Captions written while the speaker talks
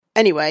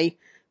Anyway,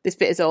 this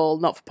bit is all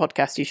not for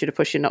podcast. You should have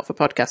pushed your not for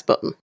podcast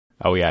button.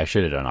 Oh yeah, I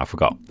should have done. I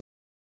forgot.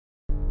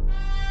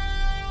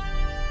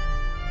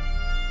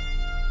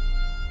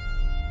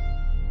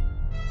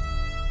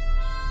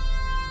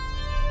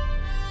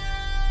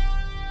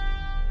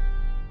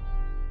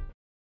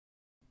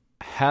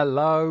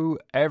 Hello,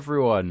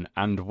 everyone,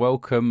 and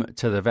welcome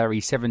to the very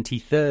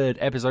 73rd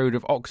episode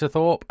of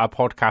Octothorpe, a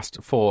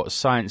podcast for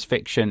science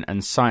fiction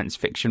and science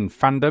fiction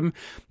fandom.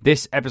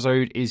 This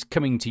episode is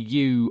coming to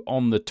you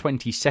on the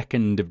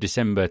 22nd of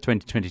December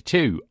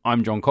 2022.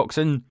 I'm John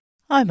Coxon.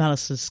 I'm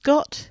Alison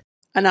Scott.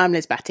 And I'm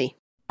Liz Batty.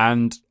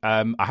 And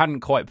I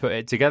hadn't quite put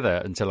it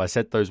together until I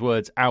said those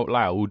words out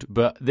loud,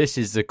 but this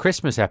is the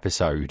Christmas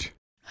episode.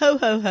 Ho,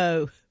 ho,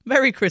 ho.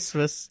 Merry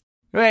Christmas.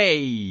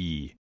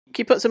 Hey!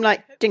 Can you put some,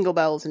 jingle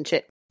bells and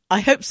shit? I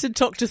hope St.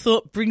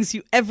 Octothorpe brings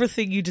you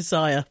everything you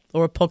desire,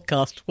 or a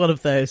podcast, one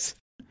of those.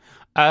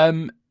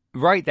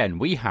 Right then,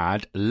 we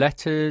had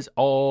letters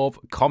of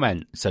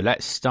comment. So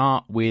let's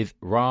start with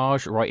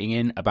Raj writing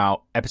in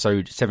about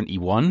episode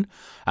 71.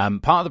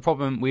 Part of the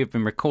problem, we have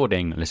been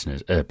recording,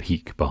 listeners, a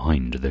peek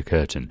behind the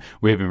curtain.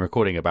 We have been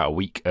recording about a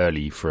week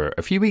early for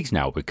a few weeks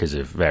now because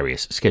of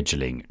various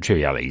scheduling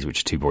trivialities,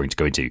 which are too boring to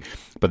go into.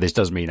 But this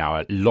does mean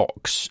our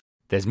locks,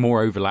 there's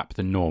more overlap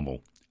than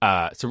normal.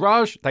 So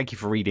Raj, thank you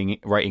for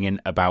writing in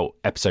about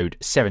episode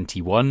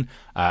 71.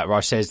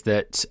 Raj says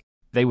that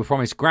they were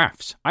promised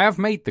graphs. I have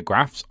made the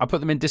graphs. I put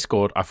them in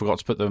Discord. I forgot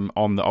to put them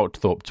on the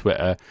Octothorpe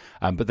Twitter,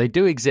 but they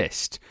do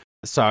exist.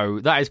 So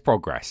that is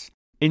progress.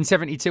 In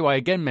 72, I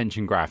again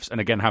mentioned graphs and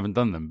again haven't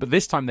done them, but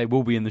this time they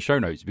will be in the show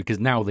notes because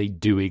now they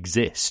do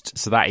exist.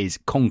 So that is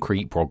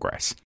concrete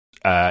progress.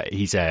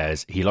 He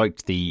says he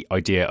liked the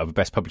idea of a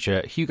Best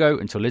Publisher Hugo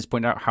until Liz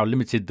pointed out how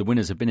limited the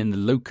winners have been in the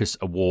Locus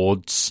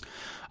Awards.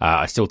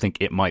 I still think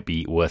it might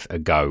be worth a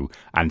go,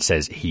 and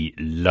says he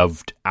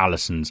loved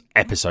Alison's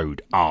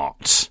episode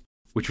art,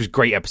 which was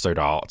great episode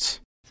art.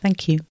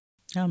 Thank you.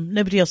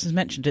 Nobody else has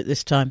mentioned it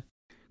this time.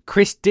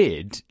 Chris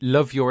did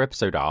love your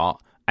episode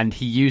art, and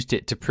he used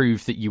it to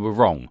prove that you were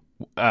wrong.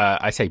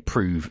 I say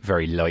prove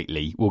very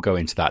lightly. We'll go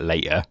into that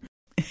later.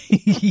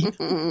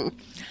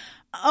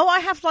 Oh, I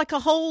have a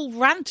whole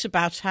rant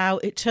about how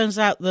it turns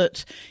out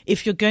that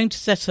if you're going to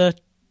set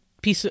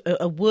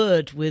a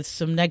word with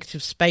some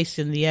negative space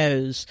in the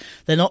O's,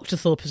 then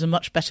Octothorpe is a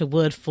much better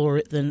word for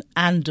it than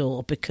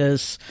Andor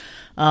because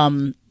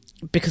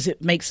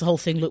it makes the whole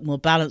thing look more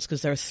balanced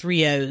because there are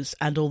 3 O's,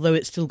 and although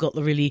it's still got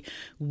the really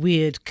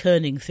weird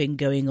kerning thing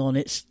going on,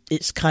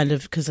 it's kind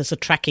of because there's a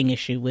tracking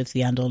issue with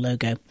the Andor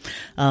logo.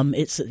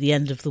 It's at the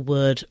end of the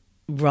word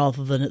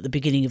rather than at the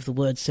beginning of the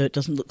word, so it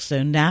doesn't look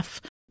so naff.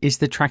 Is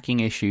the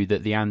tracking issue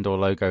that the Andor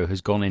logo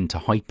has gone into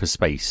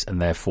hyperspace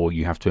and therefore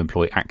you have to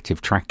employ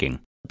active tracking?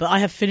 But I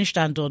have finished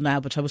Andor now,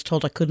 but I was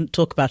told I couldn't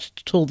talk about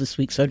it at all this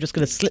week, so I'm just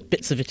going to slip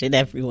bits of it in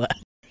everywhere.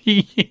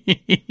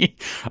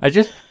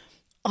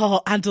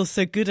 Oh, Andor's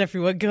so good,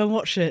 everyone. Go and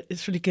watch it.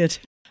 It's really good.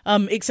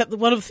 Except that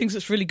one of the things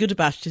that's really good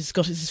about it is it's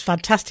got this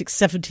fantastic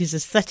 70s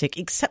aesthetic,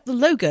 except the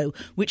logo,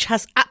 which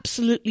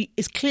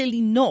is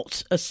clearly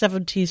not a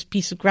 70s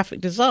piece of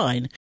graphic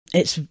design.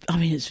 It's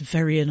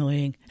very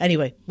annoying.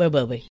 Anyway, where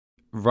were we?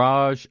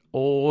 Raj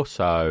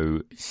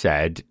also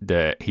said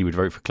that he would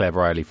vote for Claire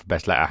Briley for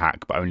Best Letter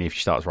Hack, but only if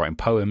she starts writing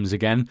poems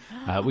again.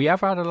 We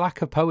have had a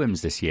lack of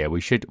poems this year. We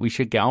should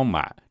get on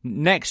that.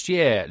 Next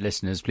year,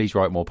 listeners, please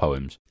write more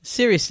poems.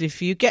 Seriously,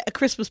 if you get a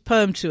Christmas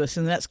poem to us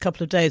in the next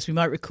couple of days, we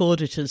might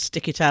record it and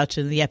stick it out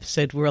in the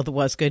episode we're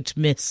otherwise going to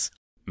miss.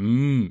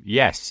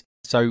 Yes.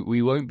 So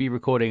we won't be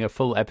recording a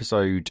full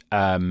episode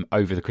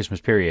over the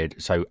Christmas period.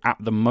 So at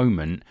the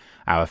moment,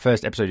 our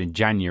first episode in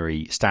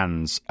January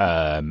stands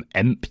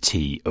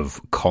empty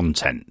of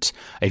content.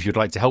 If you'd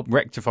like to help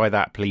rectify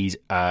that, please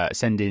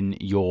send in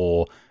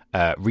your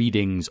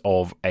readings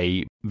of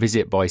A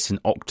Visit by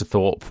St.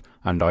 Octothorpe,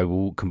 and I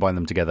will combine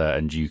them together,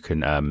 and you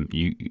can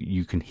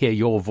you can hear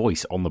your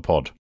voice on the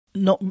pod.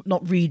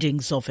 Not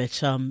readings of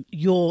it,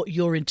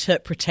 your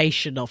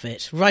interpretation of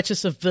it. Write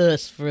us a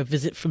verse for A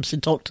Visit from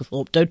St.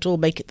 Octothorpe. Don't all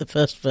make it the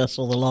first verse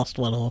or the last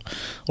one,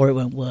 or it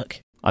won't work.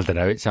 I don't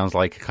know, it sounds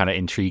like a kind of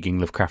intriguing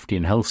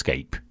Lovecraftian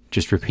hellscape,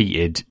 just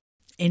repeated.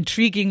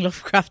 Intriguing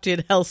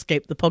Lovecraftian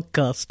hellscape, the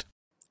podcast.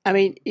 I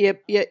mean,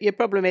 your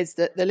problem is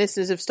that the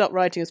listeners have stopped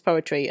writing us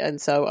poetry,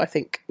 and so I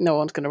think no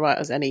one's going to write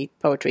us any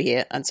poetry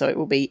here, and so it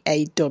will be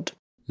a dud.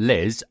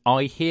 Liz,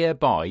 I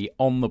hereby,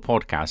 on the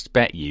podcast,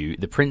 bet you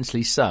the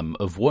princely sum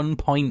of 1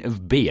 pint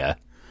of beer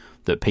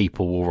that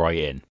people will write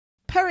in.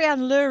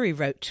 Perry-Ann Lurie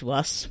wrote to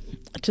us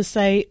to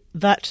say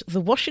that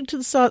the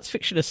Washington Science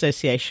Fiction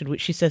Association,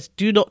 which she says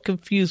do not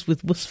confuse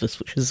with WSFS,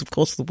 which is, of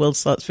course, the World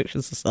Science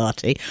Fiction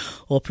Society,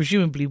 or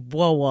presumably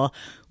WAWA,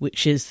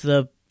 which is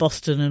the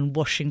Boston and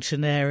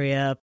Washington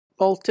area.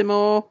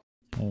 Baltimore.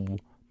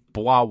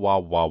 Blah, wah,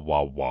 wah,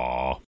 wah,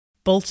 wah.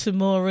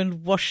 Baltimore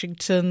and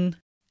Washington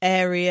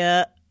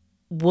area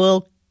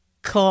World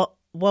What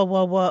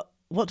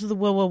do the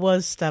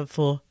WAWAs stand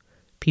for?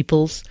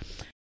 Peoples.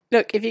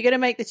 Look, if you're going to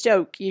make this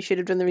joke, you should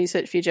have done the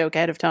research for your joke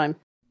ahead of time.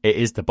 It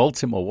is the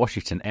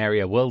Baltimore-Washington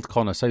Area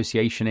WorldCon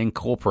Association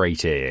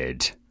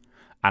Incorporated.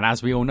 And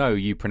as we all know,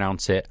 you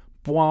pronounce it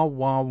wah,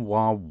 wah,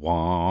 wah,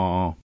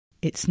 wah.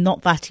 It's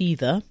not that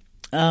either.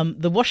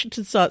 The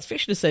Washington Science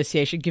Fiction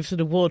Association gives an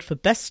award for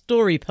best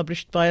story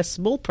published by a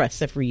small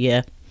press every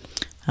year.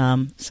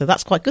 So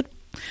that's quite good.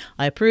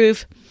 I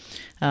approve.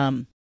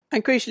 And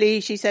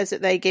crucially, she says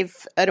that they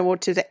give an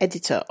award to the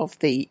editor of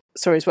the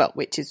story as well,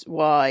 which is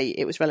why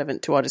it was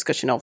relevant to our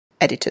discussion of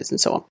editors and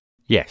so on.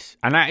 Yes,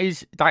 and that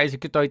is a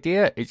good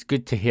idea. It's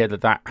good to hear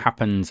that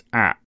happens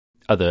at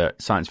other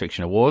science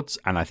fiction awards,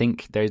 and I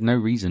think there's no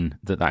reason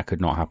that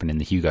could not happen in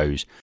the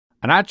Hugos.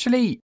 And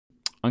actually,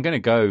 I'm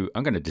going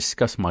to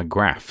discuss my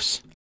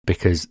graphs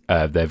because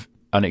they've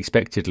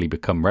unexpectedly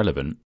become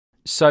relevant.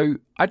 So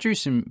I drew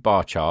some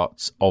bar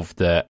charts of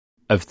the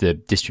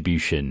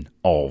distribution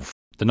of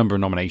the number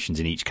of nominations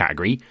in each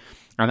category,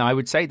 and I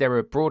would say there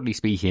are, broadly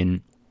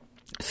speaking,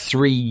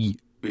 3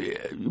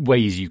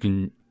 ways you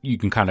can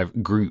kind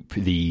of group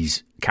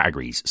these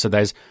categories. So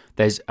there's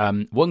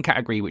one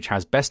category which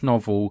has best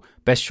novel,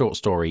 best short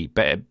story,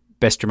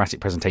 best dramatic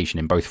presentation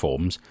in both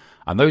forms,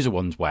 and those are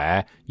ones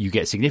where you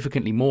get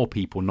significantly more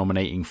people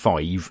nominating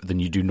 5 than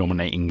you do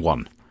nominating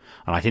 1.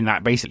 And I think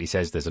that basically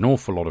says there's an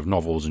awful lot of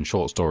novels and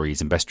short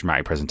stories and best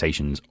dramatic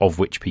presentations of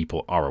which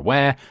people are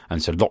aware,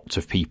 and so lots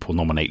of people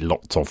nominate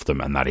lots of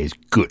them, and that is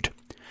good.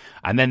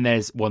 And then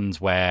there's ones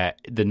where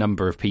the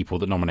number of people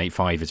that nominate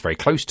 5 is very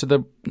close to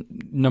the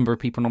number of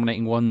people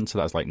nominating 1. So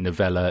that's like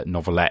novella,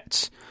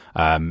 novelette,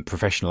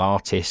 professional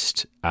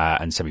artist,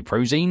 and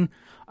semi-prozine.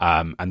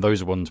 And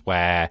those are ones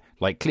where,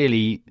 like,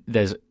 clearly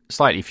there's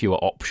slightly fewer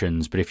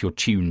options, but if you're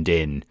tuned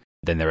in,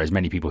 then there are as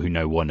many people who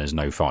know 1 as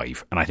know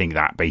 5. And I think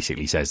that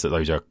basically says that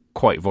those are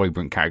quite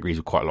vibrant categories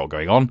with quite a lot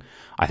going on.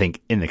 I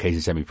think in the case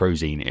of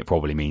semi-prozine, it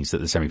probably means that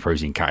the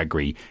semi-prozine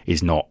category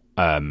is not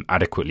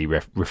adequately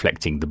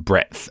reflecting the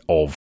breadth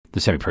of the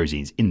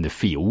semi-prozines in the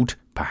field,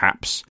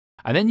 perhaps.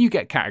 And then you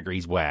get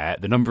categories where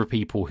the number of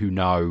people who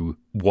know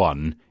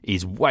 1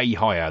 is way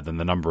higher than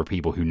the number of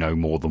people who know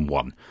more than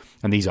 1.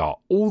 And these are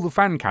all the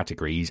fan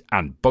categories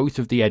and both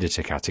of the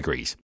editor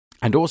categories.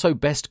 And also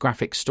best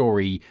graphic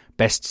story,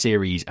 best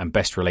series, and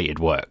best related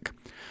work.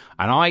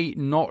 And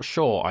I'm not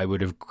sure I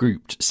would have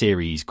grouped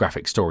series,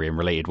 graphic story, and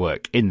related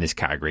work in this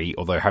category,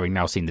 although having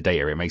now seen the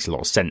data, it makes a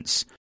lot of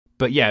sense.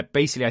 But yeah,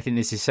 basically, I think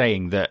this is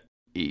saying that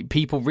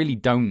people really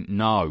don't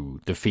know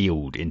the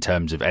field in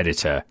terms of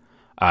editor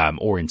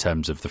or in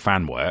terms of the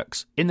fan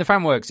works. In the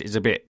fan works, it's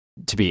a bit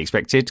to be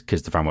expected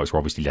because the fan works were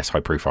obviously less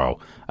high profile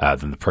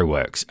than the pro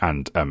works.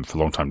 And for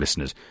long-time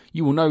listeners,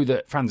 you will know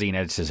that fanzine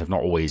editors have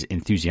not always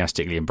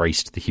enthusiastically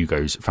embraced the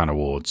Hugo's Fan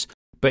Awards.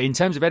 But in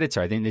terms of editor,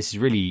 I think this is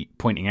really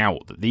pointing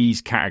out that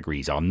these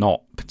categories are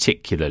not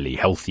particularly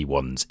healthy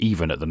ones,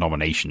 even at the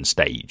nomination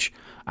stage.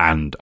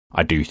 And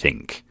I do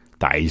think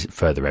that is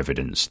further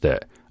evidence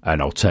that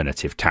an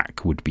alternative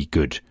tack would be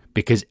good,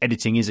 because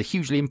editing is a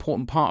hugely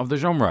important part of the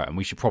genre and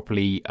we should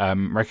properly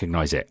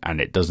recognise it. And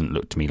it doesn't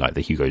look to me like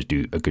the Hugos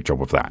do a good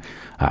job of that.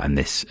 And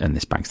this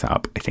backs that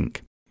up, I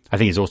think. I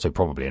think it's also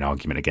probably an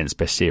argument against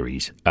best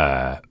series,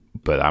 but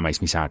that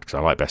makes me sad because I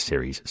like best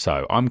series.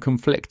 So I'm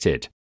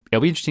conflicted.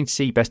 It'll be interesting to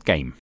see best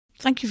game.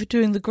 Thank you for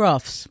doing the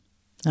graphs.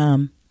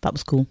 That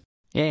was cool.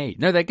 Yay.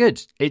 No, they're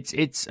good.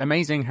 It's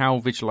amazing how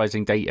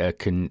visualizing data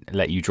can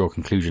let you draw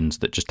conclusions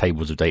that just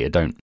tables of data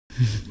don't.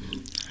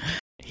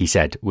 He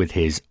said with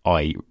his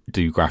I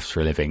do graphs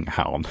for a living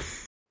hat on.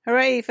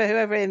 Hooray for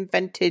whoever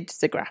invented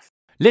the graph.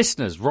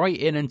 Listeners, write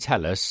in and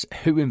tell us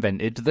who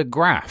invented the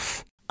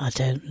graph. I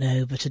don't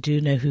know, but I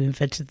do know who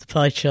invented the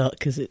pie chart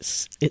because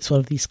it's one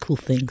of these cool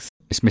things.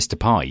 It's Mr.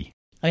 Pie.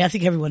 I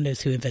think everyone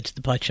knows who invented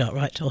the pie chart,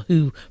 right? Or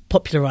who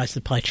popularised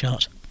the pie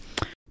chart.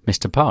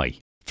 Mr. Pie.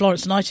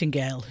 Florence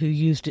Nightingale, who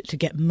used it to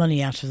get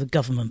money out of the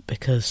government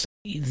because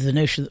the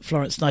notion that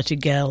Florence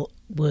Nightingale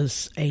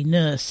was a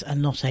nurse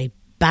and not a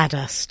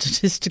badass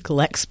statistical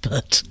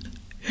expert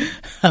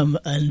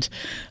and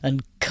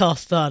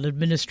cast iron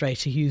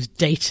administrator who used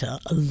data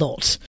a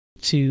lot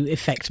to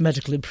effect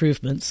medical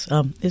improvements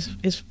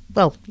is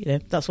well,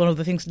 that's one of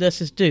the things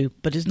nurses do,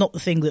 but it's not the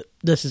thing that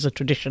nurses are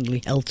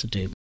traditionally held to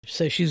do.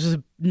 So she was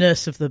a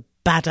nurse of the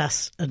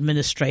badass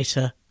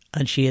administrator,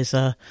 and she is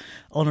a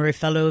honorary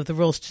fellow of the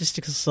Royal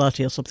Statistical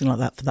Society or something like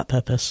that for that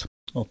purpose,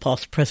 or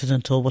past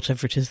president or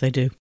whatever it is they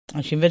do.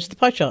 And she invented the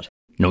pie chart.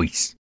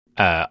 Nice.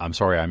 I'm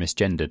sorry I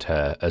misgendered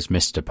her as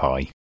Mr.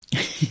 Pie.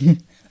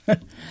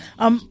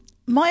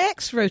 My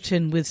ex wrote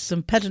in with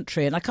some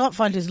pedantry, and I can't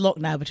find his lock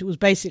now, but it was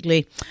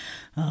basically,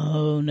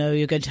 oh no,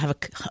 you're going to have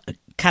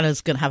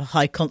Canada's going to have a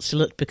high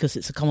consulate because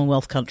it's a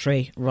Commonwealth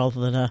country rather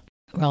than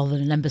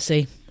an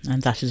embassy,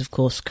 and that is of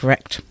course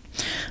correct,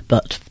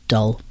 but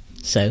dull.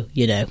 So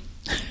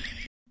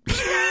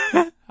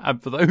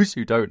And for those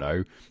who don't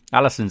know,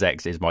 Alison's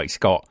ex is Mike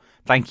Scott.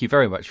 Thank you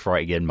very much for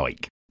writing in,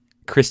 Mike.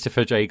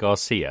 Christopher J.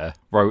 Garcia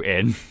wrote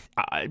in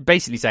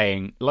basically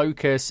saying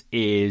Locus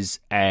is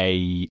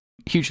a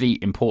hugely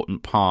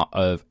important part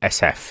of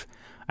SF,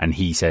 and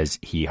he says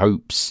he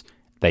hopes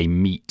they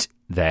meet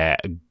their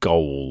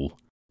goal.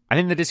 And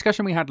in the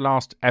discussion we had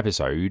last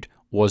episode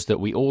was that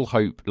we all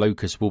hope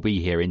Locus will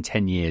be here in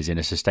 10 years in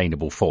a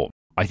sustainable form.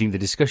 I think the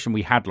discussion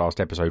we had last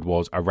episode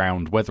was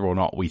around whether or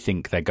not we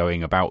think they're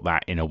going about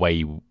that in a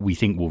way we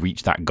think will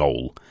reach that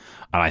goal.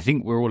 And I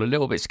think we're all a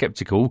little bit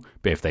sceptical,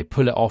 but if they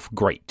pull it off,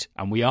 great.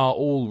 And we are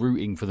all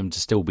rooting for them to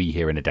still be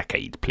here in a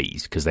decade,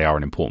 please, because they are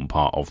an important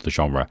part of the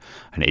genre.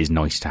 And it is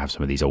nice to have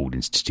some of these old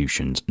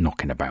institutions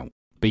knocking about.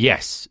 But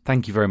yes,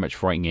 thank you very much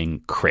for writing in,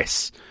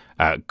 Chris.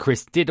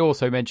 Chris did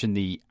also mention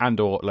the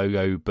Andor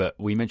logo, but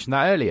we mentioned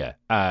that earlier.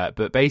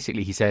 But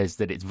basically he says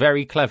that it's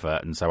very clever,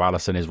 and so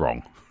Alison is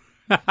wrong.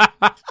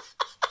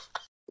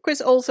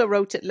 Chris also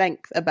wrote at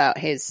length about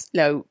his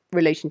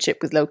relationship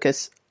with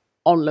Locus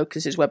on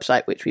Locus's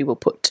website, which we will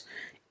put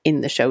in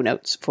the show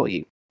notes for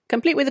you.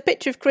 Complete with a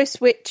picture of Chris,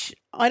 which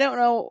I don't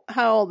know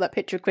how old that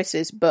picture of Chris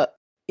is, but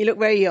you look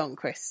very young,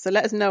 Chris. So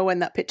let us know when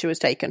that picture was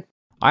taken.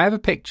 I have a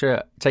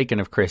picture taken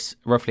of Chris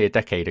roughly a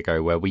decade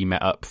ago where we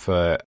met up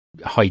for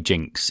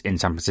hijinks in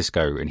San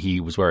Francisco, and he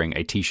was wearing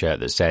a t-shirt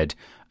that said,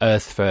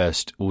 "Earth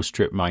first, we'll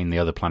strip mine the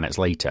other planets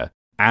later."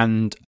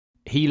 And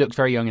he looked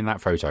very young in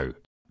that photo.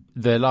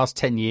 The last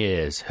 10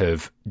 years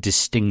have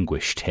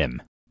distinguished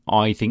him.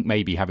 I think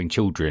maybe having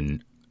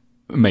children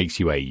makes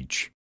you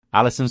age.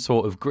 Alison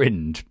sort of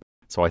grinned,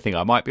 so I think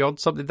I might be on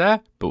something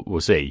there, but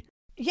we'll see.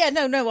 Yeah,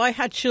 no, I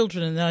had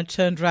children and then I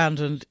turned round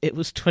and it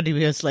was 20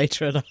 years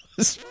later and I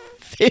was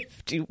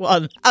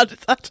 51. How did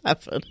that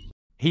happen?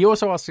 He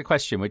also asked a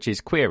question, which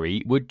is,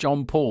 query, would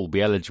John Paul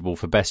be eligible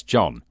for Best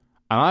John?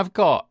 And I've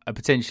got a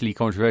potentially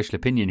controversial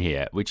opinion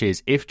here, which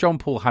is, if John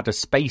Paul had a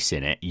space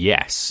in it,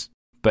 yes,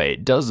 but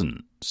it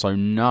doesn't, so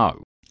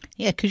no.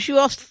 Yeah, because you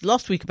asked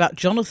last week about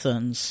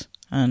Jonathan's,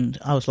 and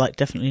I was like,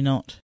 definitely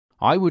not.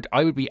 I would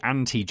be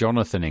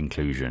anti-Jonathan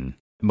inclusion,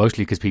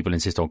 mostly because people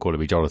insist on calling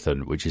me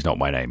Jonathan, which is not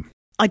my name.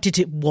 I did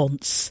it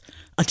once.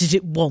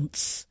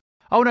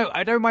 Oh no,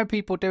 I don't mind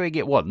people doing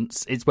it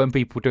once. It's when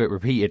people do it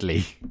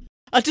repeatedly.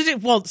 I did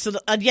it once,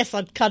 and yes,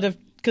 I'd kind of,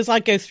 because I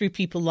go through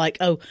people like,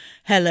 oh,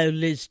 hello,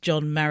 Liz,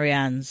 John,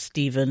 Marianne,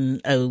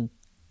 Stephen, oh,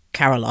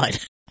 Caroline.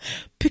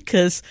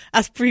 Because,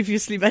 as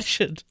previously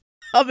mentioned,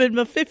 I'm in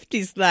my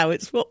 50s now.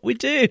 It's what we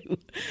do.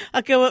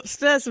 I go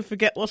upstairs and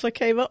forget what I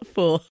came up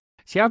for.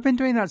 See, I've been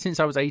doing that since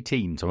I was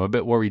 18, so I'm a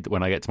bit worried that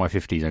when I get to my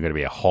 50s, I'm going to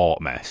be a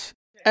hot mess.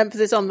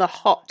 Emphasis on the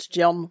hot,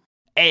 John.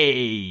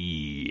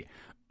 Hey!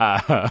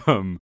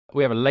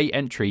 We have a late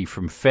entry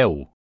from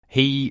Phil.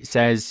 He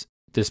says,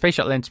 the Space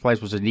Shuttle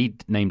Enterprise was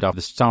indeed named after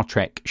the Star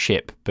Trek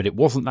ship, but it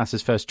wasn't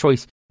NASA's first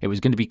choice. It was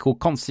going to be called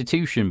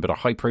Constitution, but a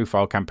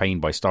high-profile campaign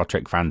by Star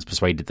Trek fans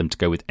persuaded them to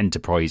go with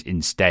Enterprise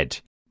instead.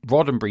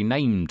 Roddenberry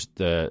named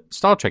the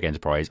Star Trek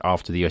Enterprise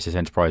after the USS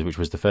Enterprise, which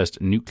was the first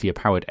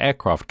nuclear-powered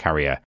aircraft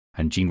carrier,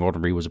 and Gene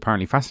Roddenberry was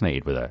apparently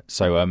fascinated with her.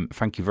 So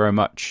thank you very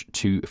much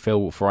to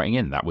Phil for writing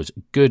in. That was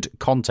good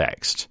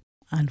context.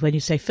 And when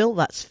you say Phil,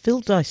 that's Phil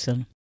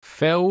Dyson.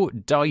 Phil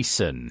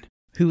Dyson.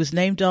 Who was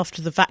named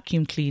after the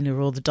vacuum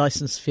cleaner or the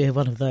Dyson Sphere,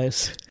 one of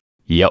those.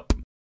 Yup.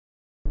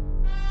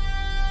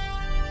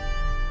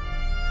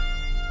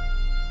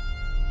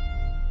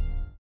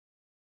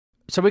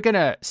 So we're going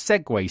to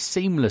segue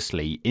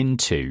seamlessly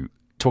into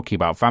talking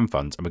about fan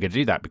funds, and we're going to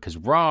do that because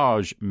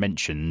Raj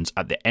mentions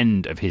at the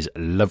end of his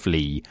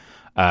lovely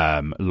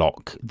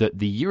lock that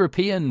the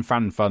European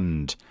fan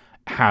fund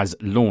has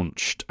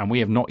launched, and we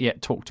have not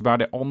yet talked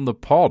about it on the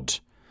pod.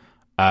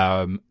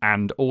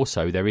 And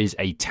also there is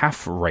a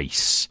TAF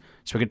race.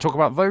 So we're going to talk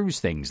about those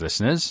things,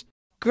 listeners.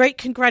 Great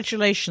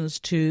congratulations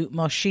to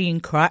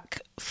Marcin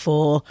Crack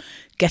for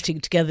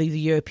getting together the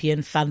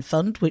European Fan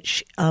Fund,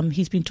 which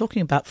he's been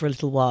talking about for a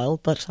little while,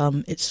 but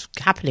it's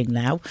happening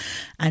now.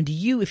 And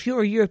if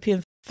you're a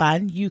European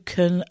fan, you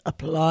can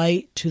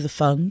apply to the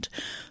fund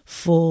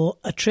for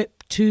a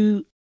trip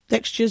to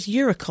next year's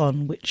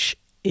Eurocon, which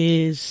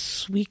is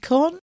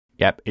SweCon?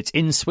 Yep, it's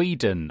in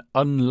Sweden,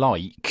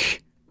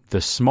 unlike the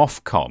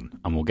SMOFCon,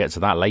 and we'll get to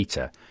that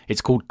later.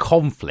 It's called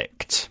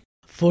Conflict.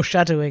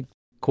 Foreshadowing.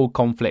 Called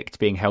Conflict,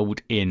 being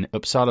held in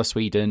Uppsala,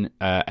 Sweden,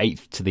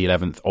 8th to the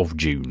 11th of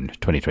June,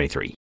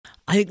 2023.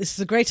 I think this is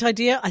a great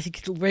idea. I think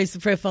it'll raise the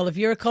profile of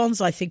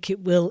Eurocons. I think it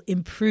will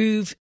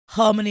improve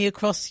harmony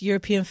across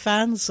European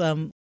fans.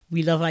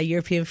 We love our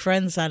European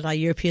friends and our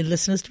European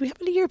listeners. Do we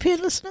have any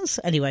European listeners?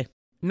 Anyway.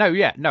 No,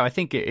 I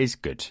think it is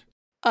good.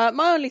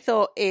 My only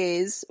thought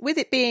is, with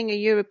it being a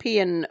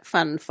European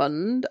fan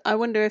fund, I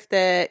wonder if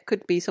there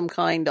could be some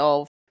kind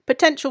of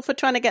potential for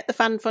trying to get the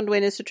fan fund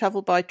winners to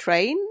travel by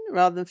train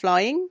rather than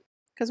flying.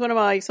 Because one of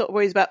my sort of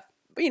worries about,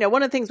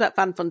 one of the things about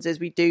fan funds is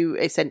we do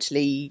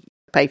essentially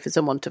pay for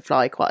someone to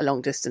fly quite a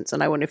long distance.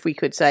 And I wonder if we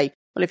could say,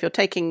 well, if you're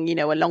taking,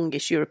 a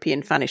longish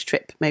European fanish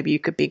trip, maybe you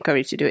could be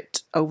encouraged to do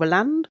it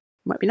overland.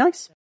 Might be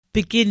nice.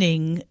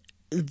 Beginning,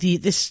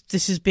 this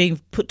is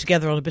being put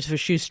together on a bit of a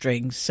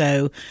shoestring.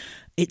 So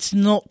it's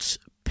not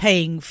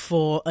paying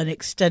for an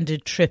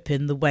extended trip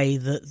in the way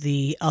that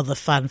the other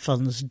fan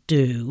funds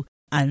do.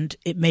 And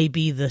it may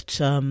be that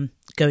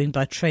going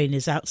by train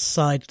is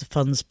outside the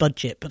fund's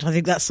budget. But I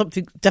think that's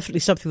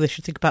definitely something they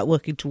should think about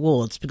working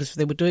towards, because if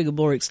they were doing a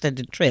more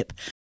extended trip,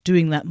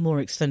 doing that more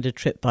extended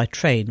trip by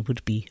train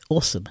would be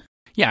awesome.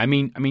 Yeah, I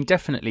mean,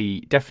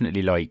 definitely.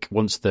 Like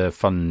once the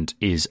fund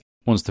is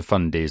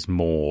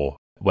more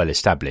well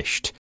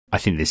established, I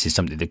think this is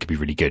something that could be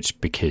really good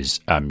because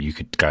you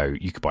could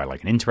buy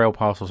like an Interrail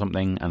pass or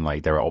something, and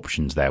like there are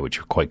options there which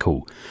are quite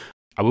cool.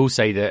 I will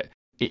say that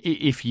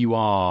if you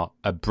are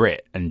a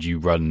Brit and you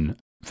run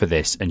for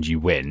this and you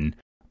win,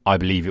 I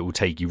believe it will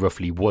take you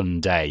roughly 1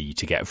 day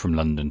to get from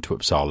London to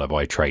Uppsala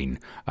by train.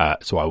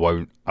 So I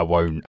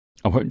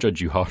won't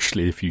judge you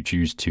harshly if you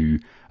choose to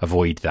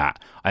avoid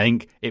that. I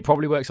think it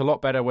probably works a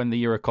lot better when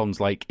the Eurocon's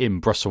like in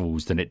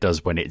Brussels than it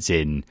does when it's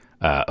in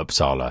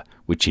Uppsala,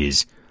 which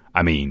is,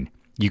 I mean,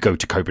 you go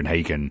to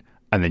Copenhagen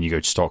and then you go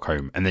to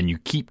Stockholm and then you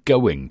keep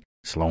going.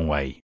 It's a long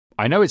way.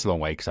 I know it's a long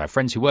way because I have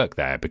friends who work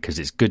there because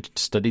it's good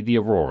to study the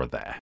Aurora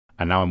there.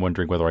 And now I'm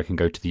wondering whether I can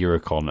go to the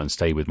Eurocon and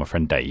stay with my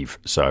friend Dave.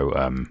 So,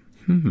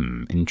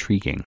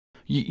 intriguing.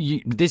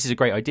 This is a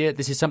great idea.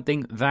 This is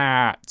something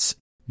that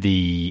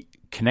the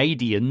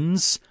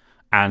Canadians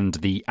and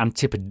the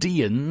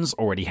Antipodeans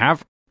already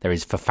have. There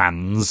is For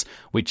Fans,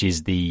 which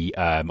is the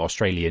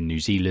Australia-New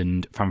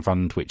Zealand fan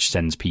fund, which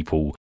sends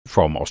people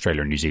from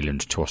Australia and New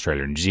Zealand to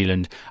Australia and New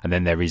Zealand. And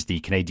then there is the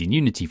Canadian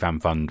Unity fan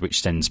fund,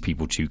 which sends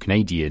people to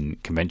Canadian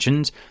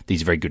conventions.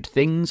 These are very good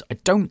things. I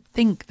don't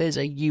think there's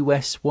a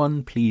US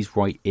one. Please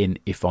write in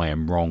if I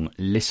am wrong,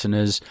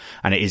 listeners.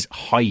 And it is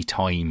high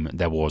time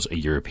there was a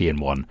European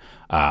one.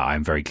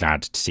 I'm very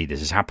glad to see this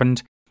has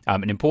happened.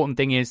 An important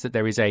thing is that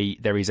there is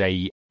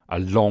a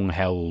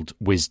long-held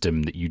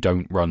wisdom that you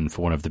don't run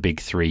for one of the big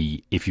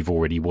three if you've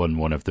already won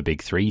one of the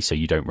big three. So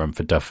you don't run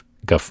for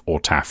Guff or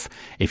TAF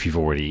if you've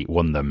already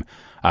won them.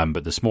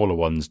 But the smaller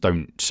ones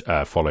don't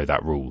follow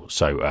that rule.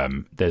 So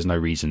there's no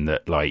reason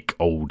that like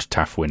old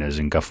TAF winners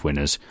and Guff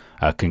winners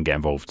couldn't get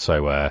involved.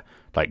 So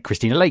like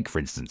Christina Lake, for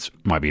instance,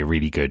 might be a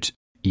really good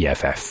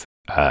EFF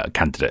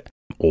candidate,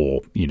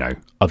 or, you know,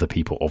 other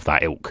people of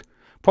that ilk.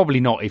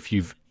 Probably not if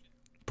you're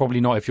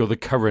the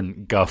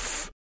current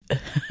Guff.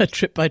 A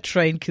trip by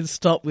train can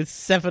stop with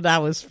 7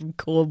 hours from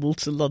Cornwall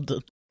to London.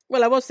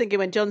 Well, I was thinking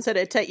when John said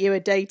it'd take you a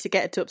day to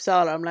get to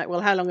Uppsala, I'm like,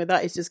 well, how long of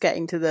that is just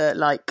getting to the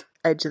like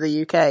edge of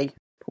the UK?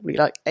 Probably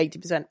like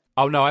 80%.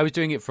 Oh no, I was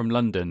doing it from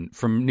London.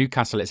 From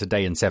Newcastle, it's a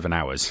day and 7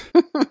 hours.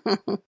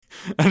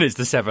 And it's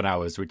the 7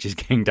 hours which is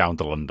getting down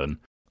to London.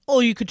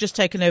 Or you could just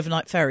take an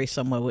overnight ferry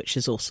somewhere, which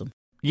is awesome.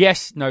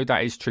 Yes, no,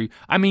 that is true.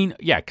 I mean,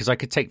 yeah, because I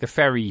could take the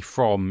ferry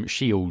from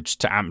Shields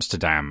to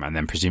Amsterdam, and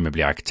then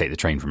presumably I could take the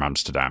train from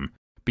Amsterdam.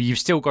 But you've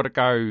still got to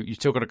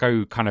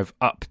go kind of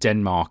up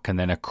Denmark and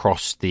then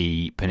across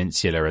the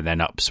peninsula and then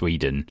up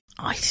Sweden.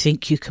 I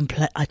think you can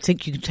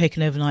take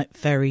an overnight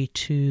ferry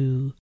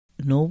to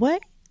Norway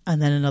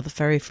and then another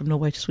ferry from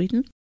Norway to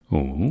Sweden.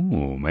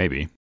 Oh,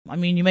 maybe. I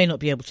mean, you may not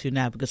be able to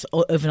now because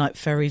overnight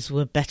ferries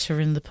were better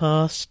in the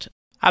past.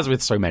 As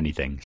with so many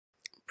things.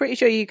 Pretty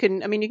sure you can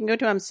go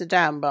to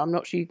Amsterdam, but I'm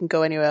not sure you can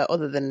go anywhere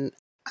other than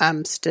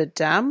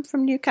Amsterdam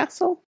from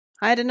Newcastle.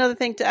 I had another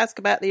thing to ask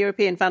about the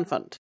European Fan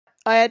Fund.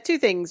 I had two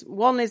things.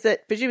 One is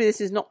that presumably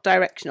this is not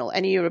directional.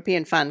 Any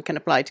European fan can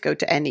apply to go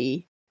to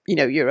any,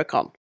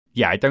 Eurocon.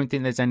 Yeah, I don't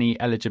think there's any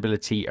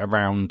eligibility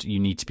around you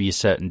need to be a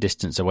certain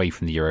distance away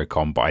from the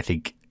Eurocon. But I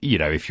think,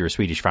 if you're a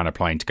Swedish fan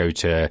applying to go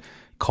to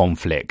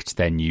Conflict,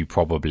 then you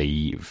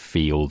probably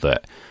feel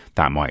that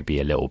might be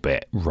a little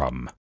bit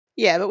rum.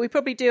 Yeah, but we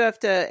probably do have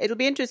to... It'll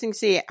be interesting to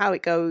see how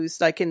it goes,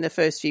 like, in the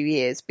first few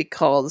years,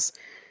 because...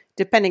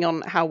 depending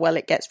on how well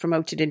it gets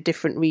promoted in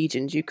different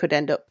regions, you could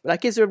end up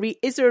like, is there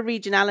a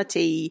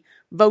regionality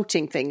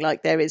voting thing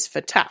like there is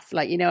for TAF?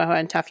 Like, how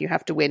in TAF you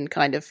have to win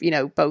kind of,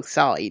 both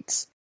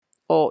sides,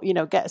 or,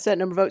 get a certain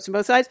number of votes on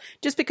both sides,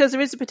 just because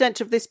there is the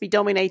potential of this be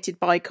dominated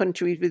by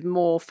countries with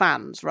more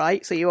fans,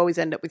 right? So you always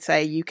end up with,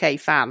 say, a UK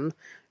fan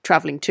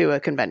traveling to a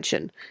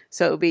convention.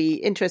 So it'll be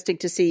interesting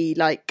to see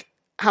like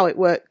how it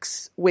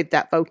works with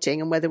that voting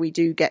and whether we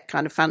do get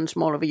kind of fans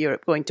from all over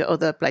Europe going to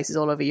other places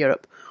all over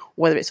Europe,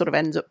 whether it sort of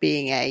ends up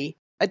being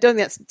I don't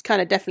think that's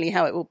kind of definitely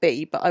how it will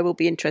be, but I will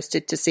be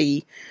interested to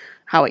see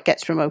how it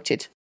gets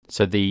promoted.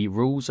 So the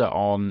rules are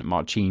on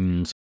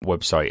Marchine's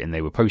website and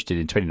they were posted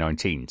in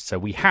 2019. So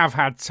we have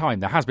had time.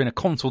 There has been a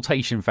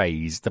consultation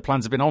phase. The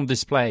plans have been on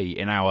display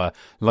in our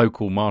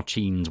local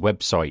Marchine's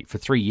website for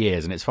 3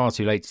 years, and it's far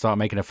too late to start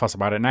making a fuss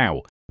about it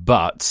now.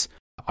 But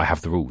I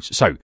have the rules.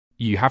 So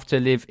you have to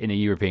live in a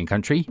European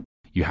country.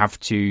 You have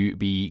to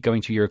be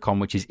going to Eurocon,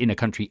 which is in a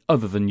country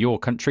other than your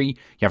country.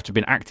 You have to have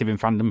been active in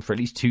fandom for at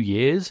least 2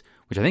 years,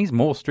 which I think is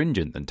more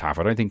stringent than TAF.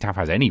 I don't think TAF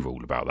has any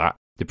rule about that.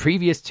 The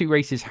previous 2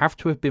 races have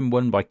to have been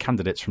won by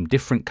candidates from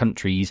different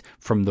countries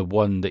from the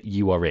one that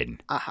you are in.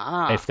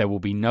 Aha. If there will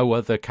be no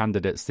other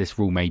candidates, this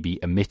rule may be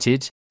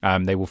omitted.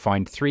 They will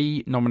find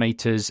 3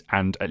 nominators,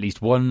 and at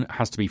least one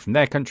has to be from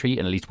their country,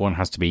 and at least one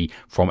has to be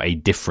from a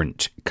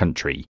different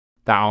country.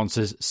 That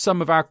answers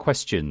some of our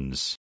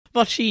questions.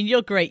 Marcin,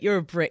 you're great. You're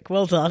a brick.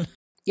 Well done.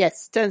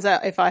 Yes, turns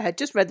out if I had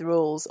just read the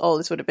rules, all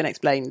this would have been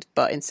explained,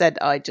 but instead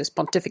I just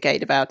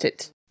pontificate about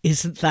it.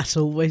 Isn't that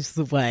always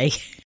the way?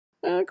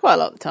 Quite a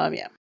lot of the time,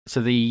 yeah.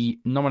 So the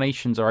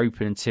nominations are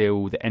open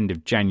until the end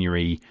of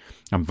January,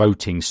 and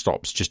voting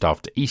stops just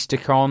after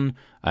EasterCon,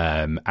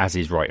 as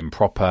is right and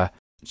proper.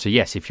 So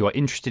yes, if you're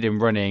interested in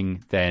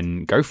running,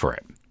 then go for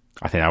it.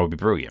 I think that would be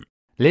brilliant.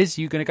 Liz,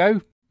 you going to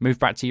go? Move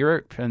back to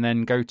Europe and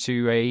then go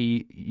to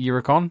a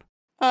Eurocon?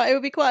 It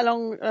would be quite a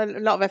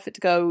lot of effort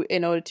to go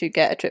in order to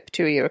get a trip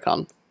to a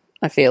Eurocon,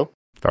 I feel.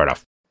 Fair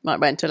enough. Might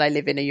wait until I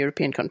live in a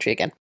European country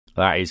again.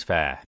 That is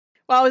fair.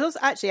 Well,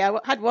 I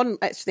had one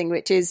extra thing,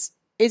 which is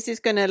this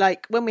going to,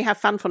 like, when we have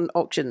fan fund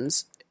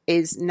auctions,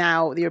 is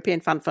now the European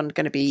Fan Fund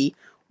going to be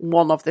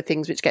one of the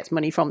things which gets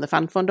money from the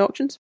fan fund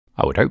auctions?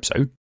 I would hope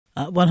so.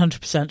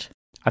 100%.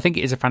 I think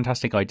it is a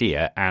fantastic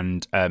idea,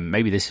 and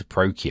maybe this is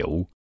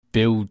parochial.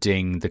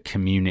 Building the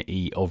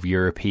community of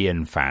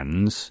European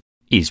fans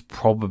is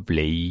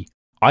probably,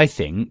 I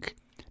think,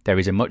 there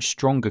is a much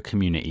stronger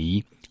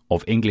community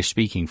of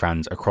English-speaking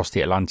fans across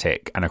the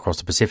Atlantic and across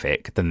the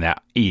Pacific than there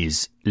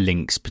is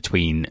links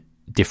between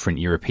different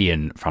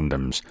European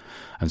fandoms.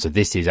 And so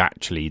this is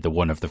actually the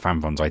one of the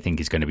fan funds I think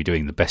is going to be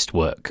doing the best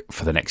work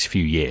for the next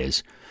few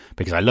years.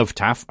 Because I love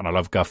TAF, and I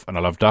love Guff, and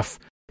I love Duff.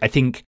 I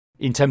think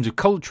in terms of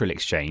cultural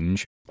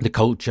exchange, the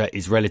culture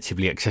is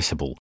relatively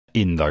accessible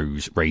in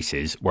those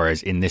races,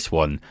 whereas in this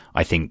one,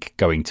 I think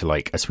going to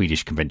like a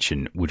Swedish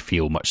convention would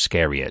feel much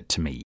scarier to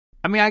me.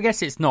 I mean, I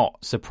guess it's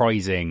not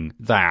surprising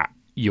that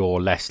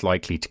you're less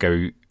likely to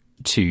go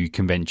to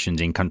conventions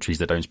in countries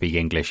that don't speak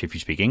English if you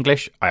speak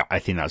English. I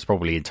think that's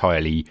probably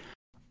entirely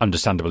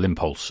understandable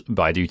impulse,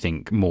 but I do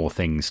think more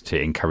things to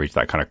encourage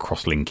that kind of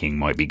cross-linking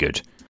might be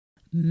good.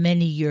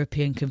 Many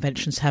European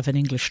conventions have an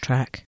English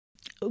track.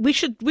 We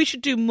should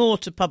do more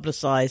to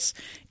publicise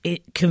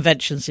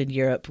conventions in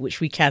Europe,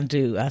 which we can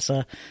do as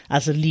a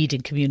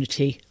leading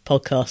community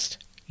podcast,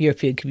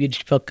 European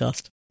community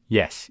podcast.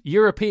 Yes,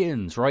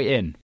 Europeans, right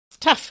in.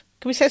 TAF.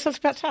 Can we say something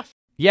about TAF?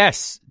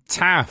 Yes,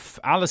 TAF.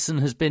 Alison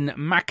has been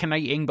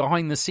machinating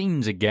behind the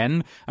scenes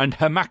again, and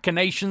her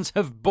machinations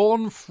have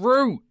borne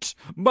fruit.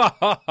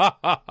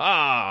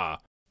 I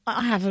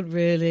haven't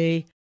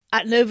really.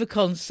 At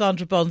Novacon,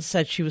 Sandra Bond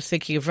said she was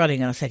thinking of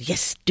running, and I said,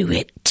 yes, do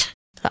it.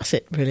 That's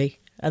it, really.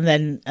 And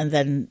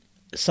then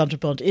Sandra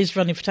Bond is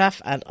running for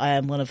TAF, and I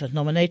am one of her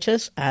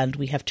nominators, and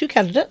we have two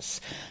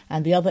candidates,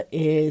 and the other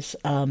is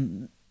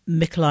Mikolaj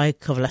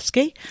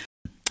Kovalevsky,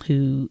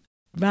 who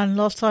ran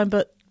last time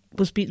but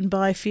was beaten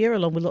by Fia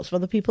along with lots of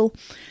other people.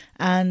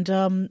 And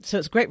so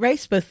it's a great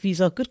race. Both of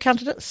these are good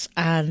candidates,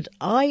 and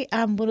I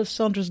am one of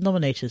Sandra's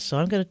nominators, so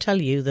I'm going to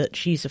tell you that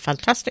she's a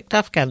fantastic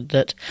TAF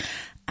candidate,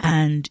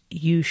 and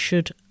you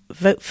should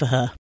vote for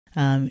her.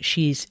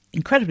 She's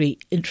incredibly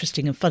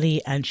interesting and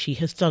funny, and she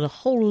has done a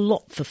whole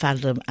lot for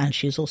fandom, and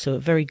she is also a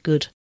very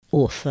good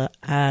author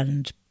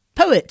and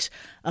poet.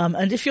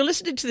 And if you're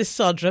listening to this,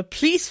 Sandra,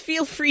 please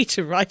feel free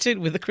to write in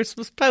with a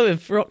Christmas poem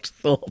for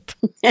Octothorpe.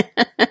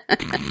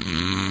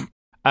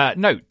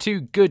 No,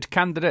 two good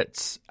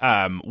candidates,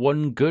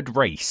 one good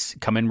race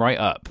coming right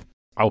up.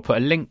 I'll put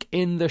a link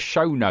in the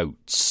show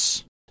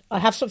notes. I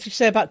have something to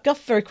say about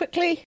Guff very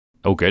quickly.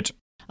 Oh, good.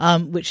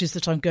 Which is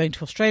that I'm going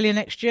to Australia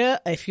next year.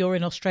 If you're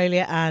in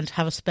Australia and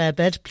have a spare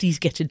bed, please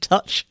get in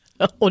touch,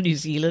 or New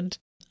Zealand.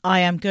 I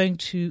am going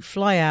to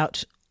fly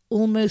out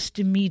almost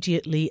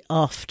immediately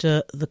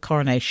after the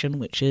coronation,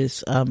 which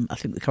is, I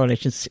think the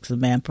coronation is 6th of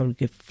May. I'm probably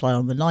going to fly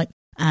on the 9th.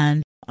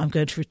 And I'm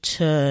going to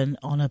return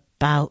on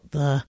about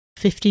the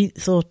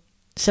 15th or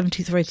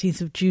 17th or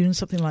 18th of June,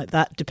 something like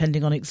that,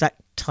 depending on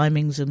exact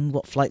timings and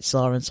what flights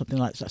are and something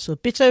like that. So a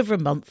bit over a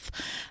month.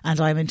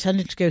 And I'm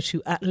intending to go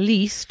to at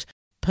least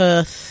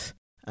Perth,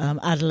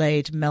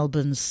 Adelaide,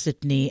 Melbourne,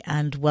 Sydney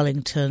and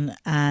Wellington,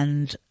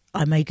 and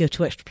I may go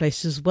to extra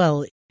places as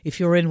well if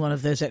you're in one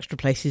of those extra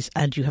places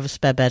and you have a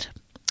spare bed.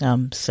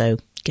 So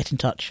get in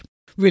touch.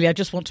 Really, I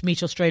just want to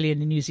meet Australian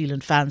and New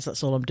Zealand fans.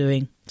 That's all I'm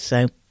doing.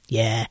 So,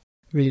 yeah,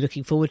 really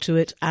looking forward to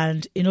it.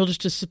 And in order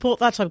to support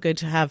that, I'm going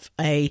to have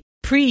a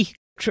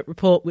pre-trip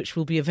report, which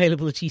will be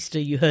available at Easter.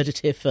 You heard it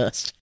here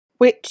first.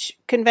 Which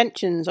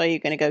conventions are you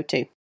going to go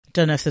to?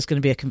 Don't know if there's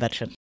going to be a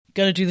convention.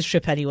 Going to do the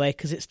trip anyway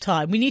because it's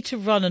time. We need to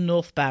run a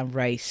northbound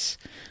race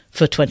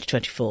for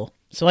 2024.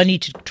 So I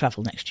need to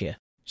travel next year.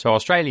 So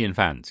Australian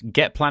fans,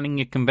 get planning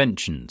your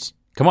conventions.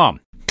 Come on.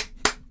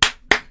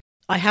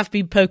 I have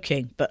been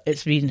poking, but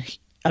it's been...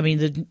 I mean,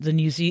 the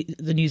New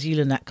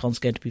Zealand NatCon's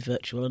going to be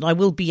virtual, and I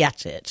will be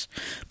at it,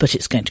 but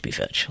it's going to be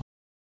virtual.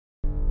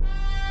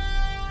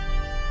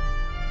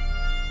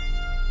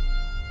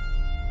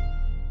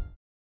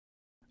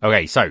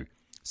 Okay, so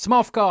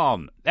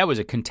SMOFCon. There was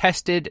a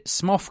contested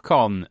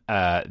SMOFCon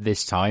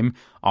this time.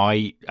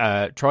 I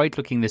tried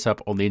looking this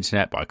up on the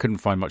internet, but I couldn't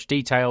find much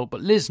detail. But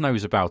Liz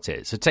knows about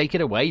it, so take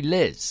it away,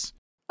 Liz.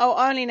 Oh,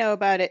 I only know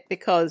about it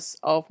because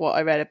of what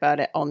I read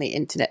about it on the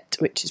internet,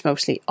 which is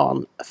mostly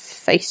on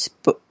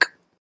Facebook.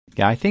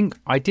 Yeah, I think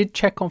I did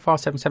check on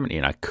Fast 770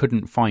 and I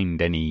couldn't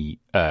find any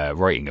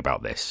writing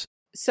about this.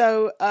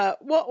 So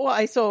what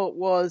I saw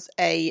was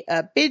a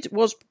bid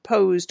was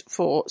proposed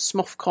for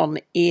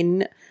SMOFCon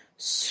in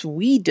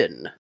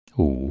Sweden.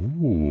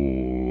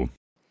 Ooh.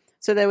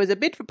 So there was a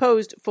bid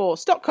proposed for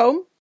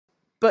Stockholm,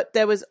 But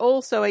there was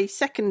also a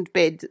second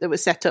bid that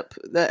was set up,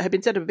 that had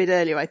been set up a bit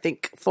earlier, I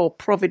think, for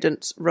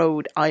Providence,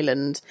 Rhode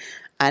Island.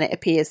 And it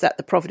appears that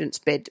the Providence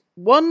bid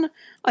won.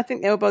 I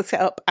think they were both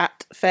set up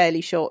at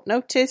fairly short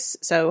notice.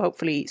 So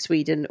hopefully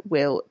Sweden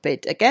will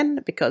bid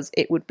again, because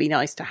it would be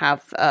nice to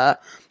have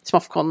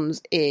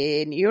SMOFCons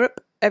in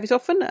Europe every so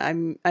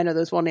often. I know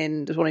there's one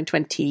in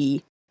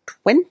 2020.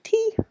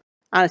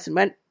 Alison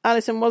went.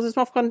 Alison, was a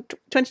SMOFCon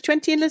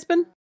 2020 in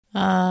Lisbon?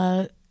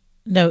 No,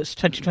 it's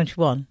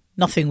 2021.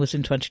 Nothing was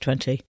in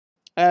 2020.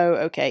 Oh,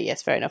 okay.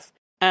 Yes, fair enough.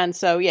 And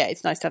so, yeah,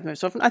 it's nice to have them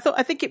so often.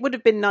 I think it would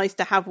have been nice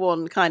to have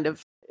one kind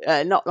of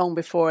not long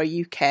before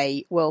a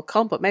UK World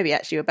Con, but maybe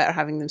actually we're better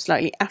having them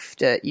slightly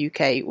after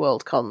UK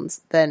World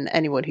Cons. Then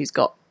anyone who's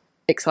got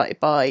excited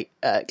by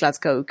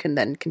Glasgow can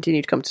then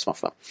continue to come to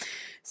SMOFCon.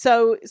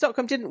 So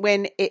Stockholm didn't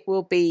win. It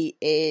will be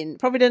in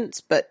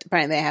Providence, but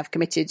apparently they have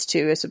committed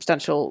to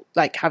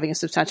having a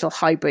substantial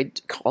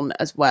hybrid con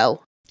as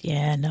well.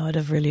 Yeah, no, I'd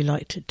have really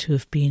liked it to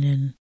have been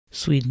in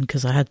Sweden,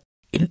 because I had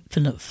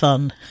infinite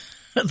fun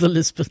at the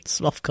Lisbon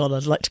SMOFCon.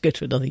 I'd like to go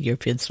to another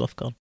European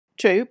SMOFCon.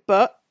 True,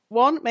 but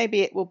one,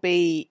 maybe it will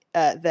be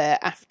there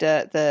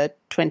after the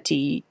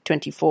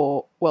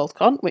 2024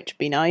 Worldcon, which would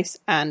be nice.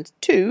 And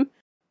two,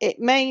 it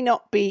may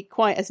not be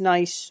quite as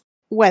nice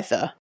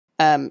weather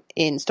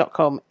in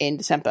Stockholm in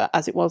December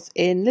as it was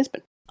in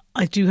Lisbon.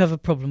 I do have a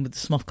problem with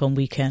the SMOFCon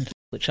weekend,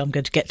 which I'm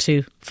going to get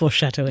to,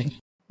 foreshadowing.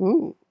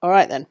 Ooh, all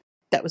right then.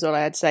 That was all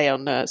I had to say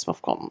on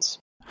SMOFCons.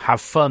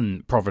 Have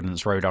fun,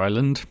 Providence, Rhode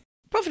Island.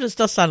 Providence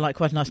does sound like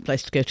quite a nice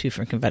place to go to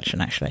for a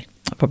convention, actually.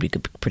 Probably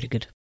pretty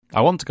good.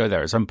 I want to go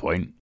there at some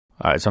point.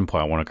 I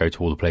want to go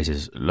to all the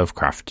places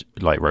Lovecraft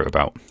wrote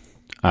about.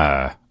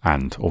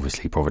 And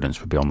obviously Providence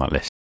would be on that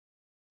list.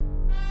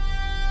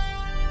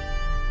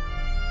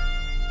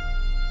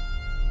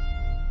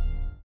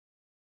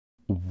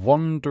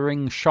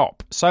 Wandering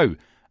Shop. So,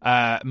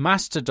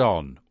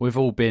 Mastodon. We've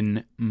all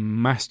been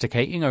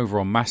masticating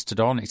over on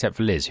Mastodon, except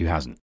for Liz, who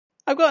hasn't.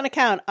 I've got an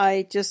account.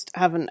 I just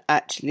haven't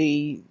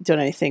actually done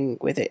anything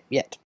with it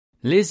yet.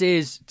 Liz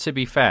is, to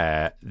be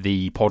fair,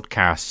 the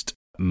podcast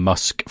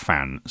Musk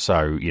fan,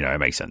 so, it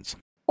makes sense.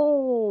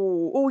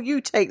 Oh,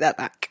 you take that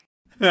back.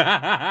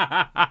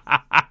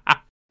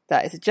 That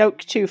is a joke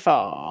too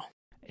far.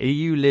 Are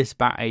you Liz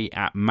Batty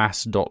at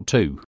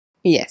mass.2?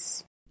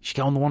 Yes. You should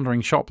get on the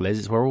Wandering Shop, Liz.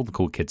 It's where all the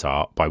cool kids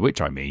are, by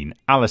which I mean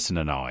Alison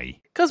and I.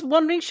 Because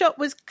Wandering Shop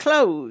was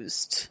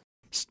closed.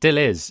 Still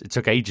is. It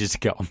took ages to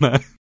get on there.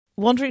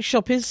 Wandering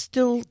Shop is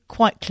still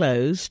quite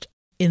closed,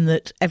 in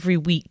that every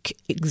week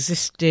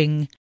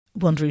existing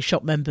Wandering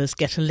Shop members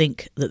get a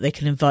link that they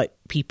can invite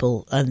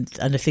people, and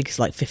I think it's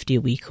like 50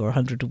 a week or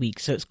 100 a week,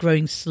 so it's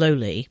growing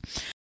slowly.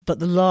 But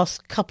the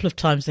last couple of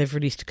times they've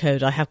released a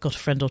code, I have got a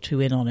friend or two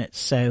in on it.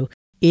 So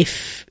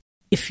if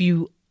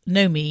you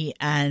know me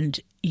and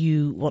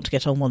you want to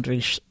get on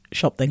Wandering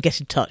Shop, then get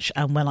in touch,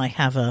 and when I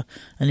have an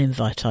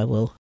invite, I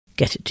will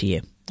get it to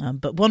you.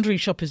 But Wandering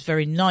Shop is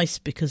very nice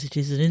because it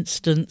is an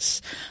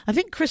instance. I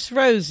think Chris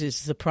Rose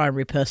is the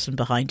primary person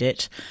behind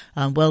it.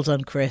 Well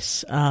done,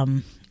 Chris.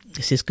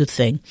 This is a good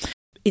thing.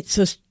 It's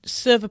a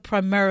server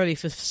primarily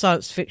for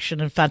science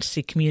fiction and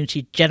fantasy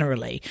community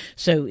generally,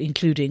 so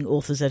including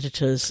authors,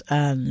 editors,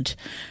 and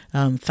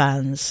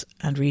fans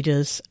and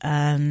readers.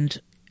 And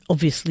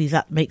obviously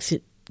that makes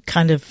it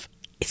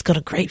it's got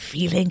a great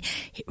feeling.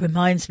 It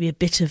reminds me a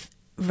bit of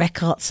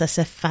Rec Arts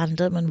SF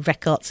fandom and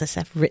Rec Arts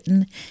SF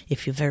written,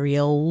 if you're very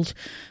old.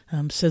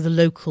 So the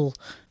local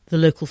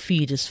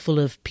feed is full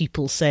of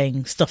people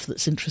saying stuff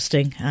that's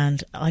interesting,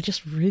 and I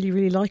just really,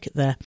 really like it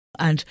there.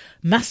 And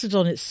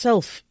Mastodon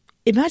itself,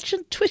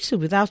 imagine Twitter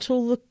without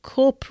all the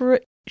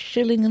corporate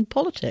shilling and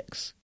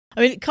politics.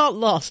 I mean, it can't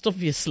last,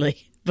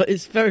 obviously, but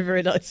it's very,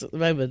 very nice at the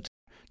moment.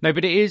 No,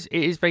 but it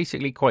is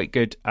basically quite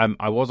good.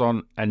 I was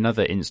on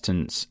another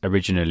instance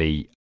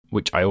originally,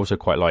 which I also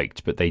quite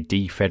liked, but they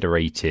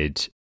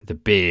defederated the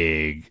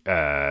big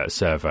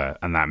server,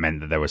 and that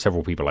meant that there were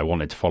several people I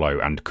wanted to follow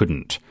and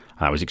couldn't. And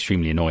that was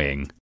extremely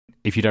annoying.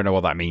 If you don't know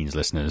what that means,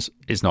 listeners,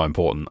 it's not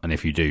important, and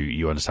if you do,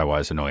 you understand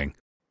why it's annoying.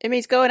 It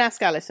means go and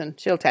ask Alison.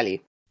 She'll tell you.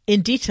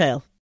 In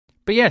detail.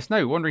 But yes,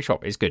 no, Wandering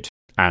Shop is good.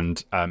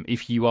 And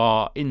if you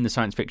are in the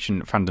science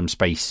fiction fandom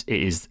space, it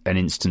is an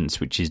instance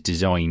which is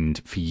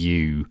designed for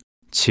you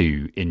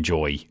to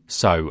enjoy.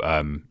 So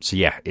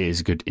yeah, it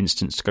is a good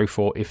instance to go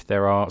for if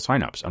there are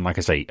signups. And like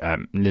I say,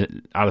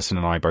 Alison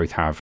and I both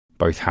have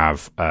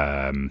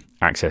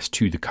access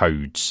to the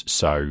codes.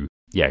 So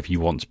yeah, if you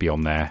want to be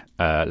on there,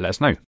 let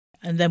us know.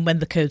 And then when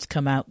the codes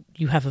come out,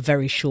 you have a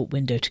very short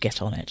window to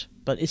get on it.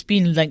 But it's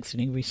been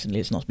lengthening recently.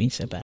 It's not been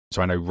so bad.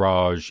 So I know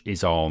Raj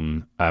is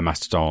on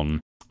Mastodon,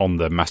 on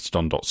the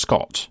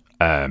mastodon.scot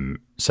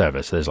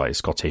server. So there's like a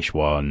Scottish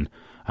one.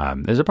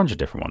 There's a bunch of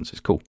different ones. It's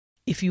cool.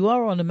 if you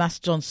are on a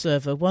Mastodon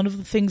server, one of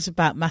the things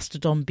about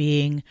Mastodon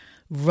being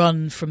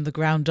run from the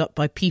ground up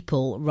by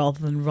people rather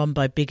than run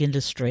by big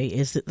industry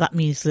is that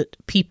means that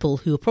people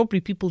who are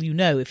probably people you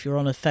know, if you're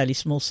on a fairly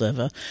small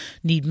server,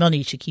 need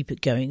money to keep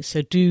it going.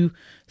 So do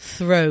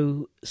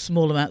throw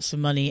small amounts of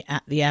money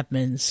at the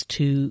admins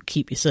to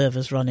keep your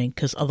servers running,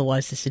 because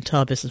otherwise this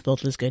entire business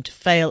model is going to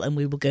fail, and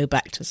we will go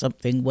back to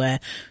something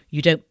where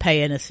you don't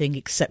pay anything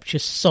except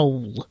your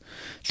soul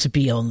to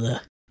be on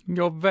the...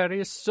 Your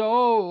very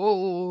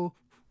soul.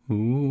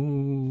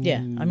 Ooh. Yeah,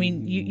 I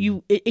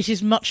mean, it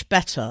is much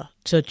better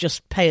to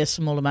just pay a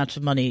small amount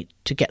of money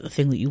to get the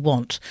thing that you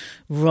want,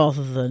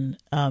 rather than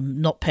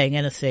not paying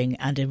anything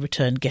and in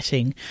return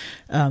getting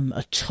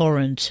a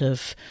torrent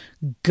of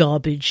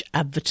garbage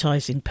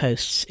advertising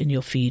posts in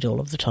your feed all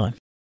of the time.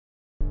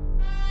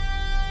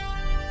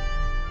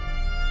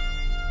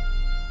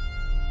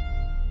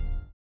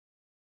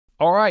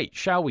 All right,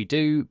 shall we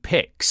do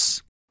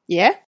picks?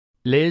 Yeah.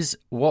 Liz,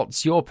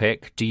 what's your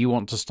pick? Do you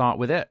want to start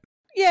with it?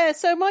 Yeah,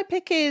 so my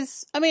pick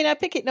is, I mean, I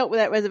pick it not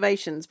without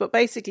reservations, but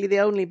basically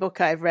the only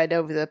book I've read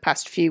over the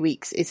past few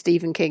weeks is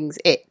Stephen King's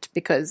It,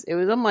 because it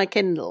was on my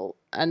Kindle,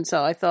 and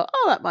so I thought,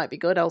 oh, that might be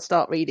good, I'll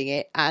start reading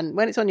it. And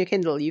when it's on your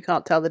Kindle, you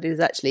can't tell that it is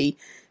actually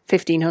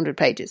 1,500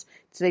 pages.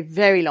 It's a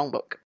very long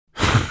book.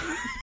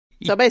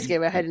 So basically I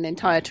read an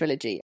entire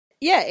trilogy.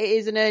 Yeah, it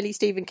is an early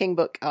Stephen King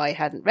book I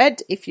hadn't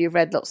read. If you've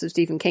read lots of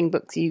Stephen King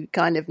books, you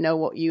kind of know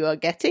what you are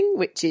getting,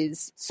 which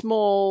is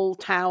small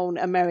town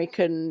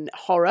American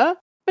horror.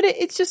 But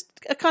it's just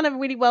a kind of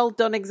really well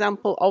done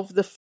example of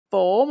the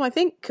form, I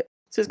think.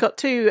 So it's got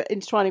two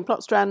intertwining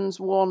plot strands,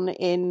 one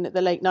in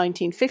the late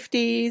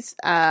 1950s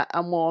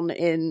and one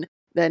in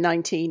the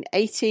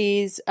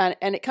 1980s.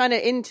 And it kind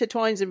of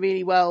intertwines them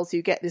really well. So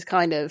you get this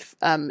kind of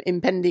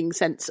impending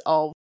sense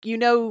of, you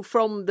know,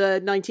 from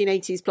the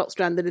 1980s plot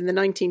strand that in the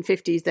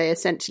 1950s they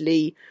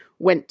essentially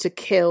went to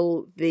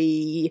kill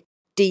the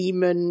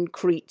demon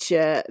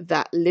creature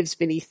that lives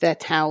beneath their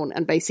town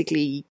and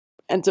basically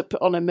ends up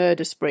on a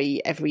murder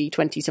spree every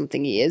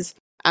 20-something years.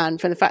 And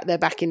from the fact they're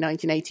back in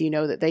 1980, you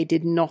know that they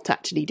did not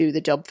actually do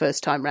the job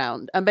first time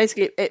round. And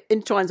basically it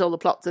intertwines all the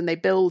plots, and they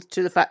build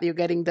to the fact that you're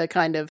getting the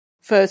kind of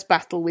first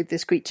battle with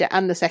this creature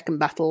and the second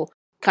battle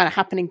kind of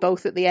happening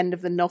both at the end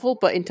of the novel,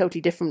 but in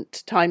totally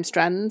different time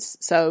strands.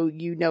 So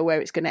you know where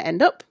it's going to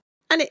end up.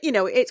 And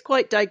it's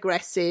quite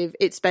digressive.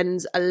 It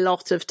spends a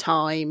lot of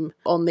time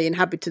on the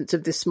inhabitants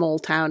of this small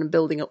town and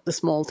building up the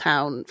small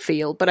town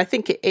feel. But I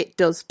think it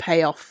does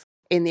pay off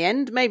in the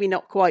end, maybe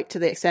not quite to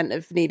the extent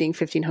of needing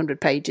 1,500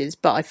 pages,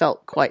 but I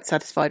felt quite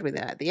satisfied with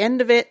it at the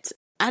end of it.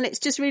 And it's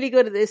just really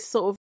good at this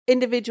sort of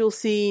individual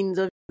scenes.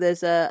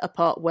 There's a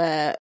part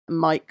where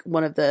Mike,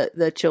 one of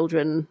the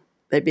children,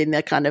 they've been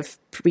their kind of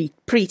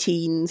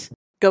pre-teens,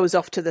 goes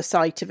off to the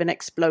site of an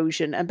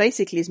explosion and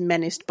basically is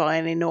menaced by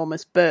an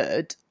enormous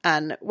bird.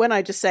 And when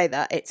I just say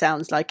that, it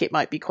sounds like it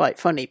might be quite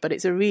funny, but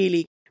it's a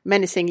really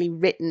menacingly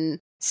written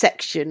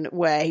section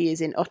where he is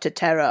in utter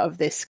terror of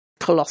this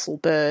colossal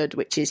bird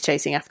which is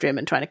chasing after him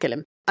and trying to kill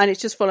him. And it's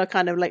just full of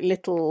kind of like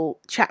little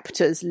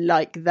chapters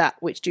like that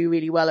which do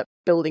really well at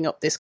building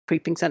up this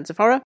creeping sense of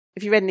horror.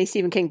 If you read any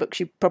Stephen King books,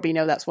 you probably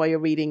know that's why you're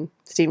reading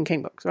Stephen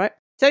King books, right?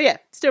 So yeah,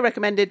 still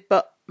recommended,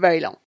 but very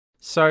long.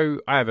 So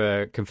I have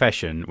a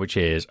confession, which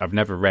is I've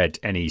never read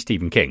any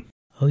Stephen King.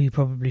 Oh, you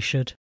probably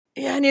should.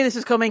 Yeah, I knew this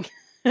was coming.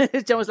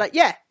 John was like,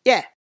 yeah,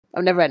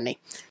 I've never read any.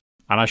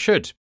 And I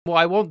should. What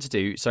I want to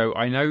do, so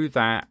I know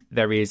that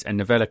there is a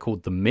novella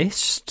called The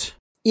Mist.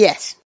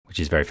 Yes. Which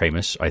is very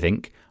famous, I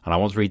think. And I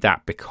want to read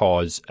that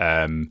because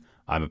I'm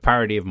a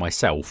parody of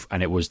myself,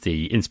 and it was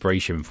the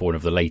inspiration for one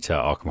of the later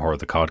Arkham Horror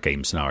the card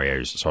game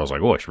scenarios. So I was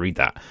like, oh, I should read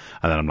that.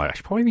 And then I'm like, I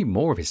should probably read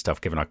more of his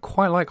stuff, given I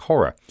quite like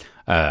horror.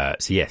 So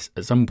yes,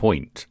 at some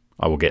point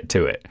I will get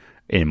to it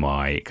in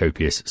my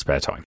copious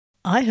spare time.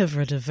 I have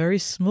read a very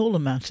small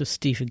amount of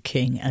Stephen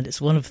King, and it's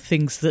one of the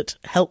things that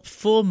help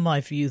form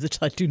my view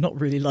that I do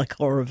not really like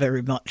horror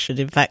very much. And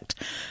in fact,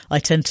 I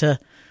tend to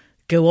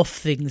go off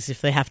things if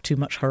they have too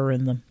much horror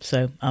in them.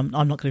 So I'm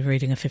not going to be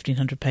reading a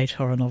 1,500-page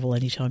horror novel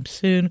anytime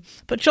soon.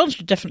 But John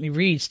should definitely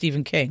read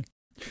Stephen King.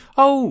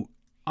 Oh,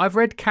 I've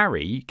read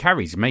Carrie.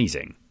 Carrie's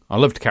amazing. I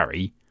loved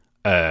Carrie.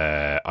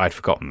 I'd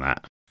forgotten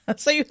that.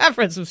 So you have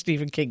read some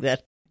Stephen King then?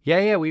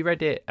 Yeah, we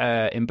read it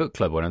in book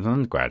club when I was an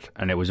undergrad,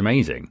 and it was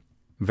amazing.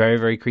 Very,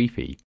 very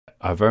creepy.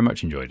 I very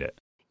much enjoyed it.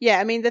 Yeah,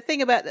 I mean, the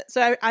thing about that,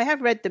 so I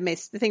have read The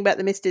Mist. The thing about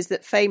The Mist is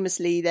that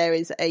famously there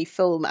is a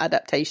film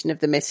adaptation of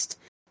The Mist,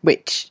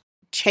 which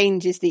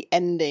changes the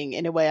ending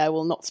in a way I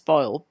will not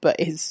spoil, but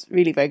is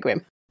really very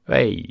grim.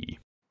 Hey.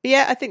 But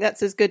yeah, I think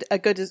that's as good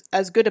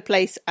a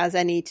place as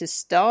any to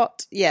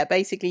start. Yeah,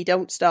 basically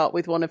don't start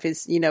with one of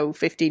his,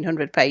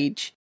 1,500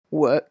 page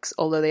works,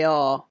 although they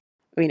are,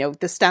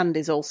 The Stand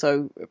is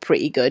also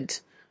pretty good.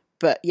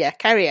 But yeah,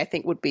 Carrie I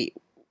think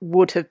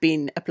would have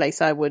been a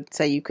place I would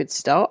say you could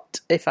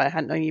start if I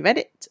hadn't only read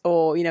it.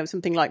 Or,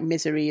 something like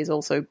Misery is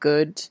also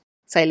good.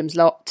 Salem's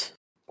Lot.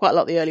 Quite a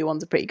lot of the early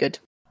ones are pretty good.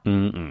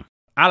 Mm-mm.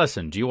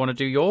 Alison, do you want to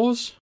do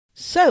yours?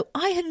 So,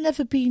 I had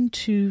never been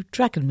to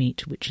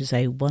Dragonmeet, which is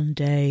a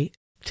one-day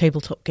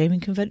tabletop gaming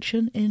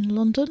convention in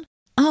London.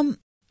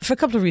 For a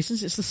couple of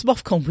reasons. It's the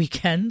SMOFCon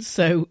weekend,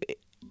 so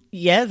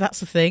yeah, that's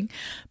the thing.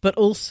 But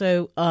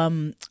also,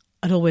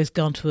 I'd always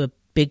gone to a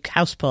big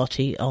house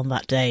party on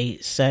that day,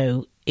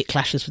 so it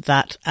clashes with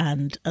that.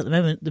 And at the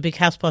moment, the big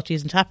house party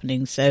isn't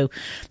happening, so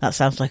that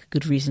sounds like a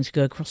good reason to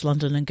go across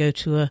London and go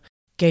to a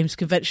games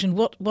convention.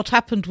 What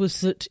happened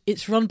was that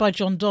it's run by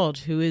John Dodd,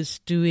 who is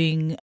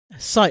doing a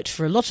site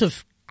for a lot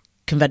of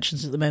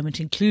conventions at the moment,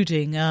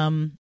 including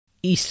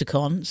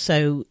EasterCon.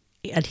 So,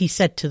 and he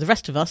said to the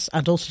rest of us,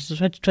 and also to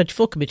the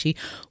 2024 committee,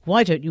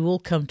 why don't you all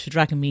come to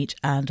Dragonmeet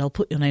and I'll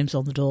put your names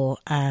on the door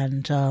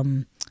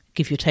and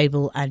give you a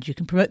table and you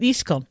can promote the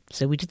EasterCon.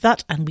 So we did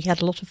that and we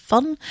had a lot of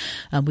fun.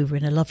 And we were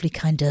in a lovely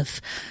kind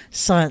of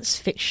science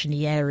fiction-y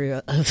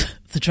area of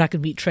the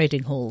Dragonmeet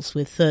trading halls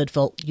with Third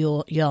Vault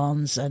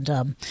Yarns and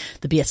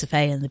the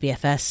BSFA and the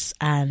BFS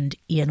and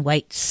Ian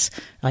Waits,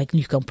 like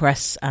Newcom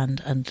Press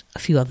and a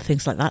few other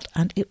things like that.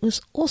 And it was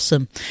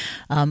awesome.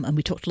 And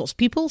we talked to lots of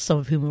people, some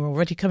of whom were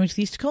already coming to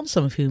the EasterCon,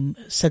 some of whom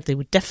said they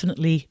would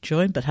definitely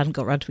join but hadn't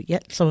got around to it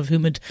yet, some of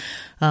whom had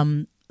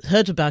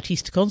heard about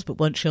EasterCons but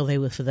weren't sure they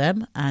were for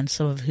them, and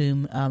some of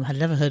whom had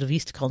never heard of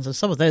EasterCons, and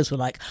some of those were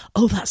like,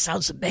 oh, that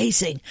sounds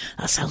amazing,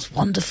 that sounds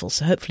wonderful.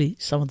 So hopefully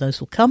some of those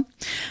will come,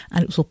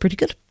 and it was all pretty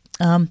good.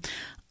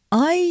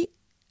 I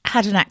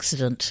had an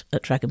accident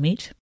at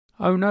Dragonmeet.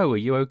 Oh no, are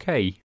you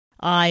okay?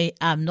 I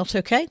am not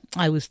okay.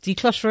 I was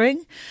decluttering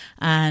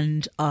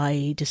and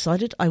I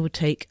decided I would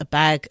take a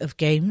bag of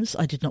games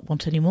I did not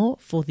want anymore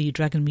for the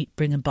Dragonmeet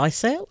Bring and Buy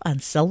sale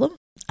and sell them,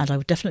 and I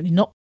would definitely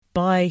not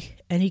buy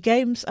any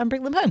games and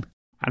bring them home.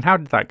 And how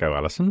did that go,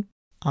 Alison?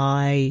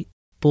 I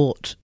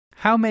bought...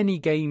 How many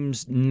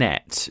games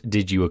net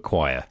did you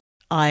acquire?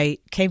 I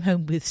came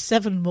home with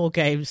 7 more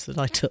games than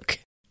I took.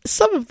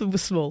 Some of them were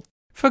small.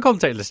 For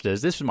context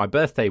listeners, this was my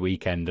birthday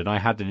weekend and I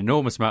had an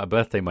enormous amount of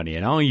birthday money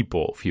and I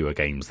bought fewer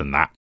games than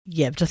that.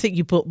 Yeah, but I think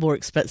you bought more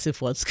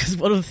expensive ones because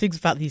one of the things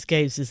about these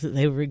games is that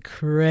they were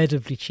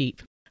incredibly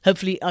cheap.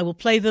 Hopefully I will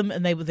play them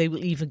and they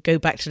will either go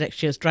back to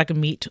next year's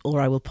Dragonmeet or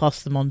I will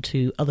pass them on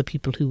to other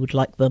people who would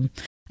like them,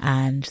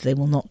 and they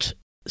will not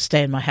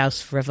stay in my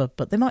house forever,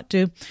 but they might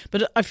do.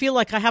 But I feel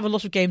like I have a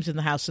lot of games in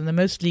the house and they're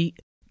mostly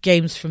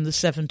games from the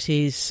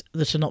 70s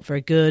that are not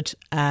very good,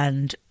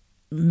 and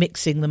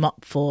mixing them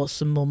up for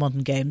some more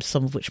modern games,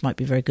 some of which might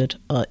be very good,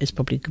 is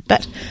probably a good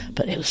bet.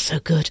 But it was so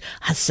good.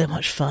 I had so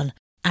much fun.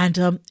 And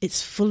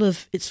it's full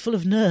of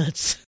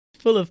nerds.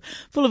 Full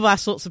of our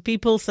sorts of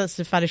people,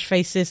 sensitive faddish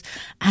faces,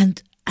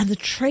 and the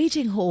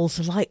trading halls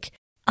are like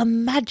a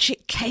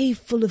magic cave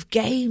full of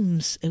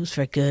games. It was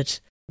very good.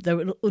 There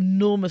were an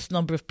enormous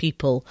number of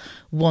people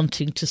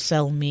wanting to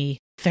sell me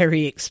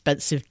very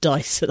expensive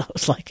dice, and I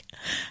was like,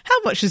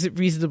 how much is it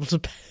reasonable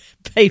to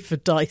pay for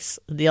dice?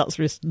 And the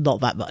answer is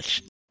not that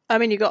much. I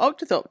mean, you got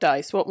Octothorpe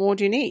dice. What more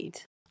do you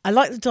need? I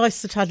like the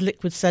dice that had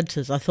liquid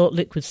centres. I thought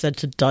liquid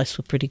centred dice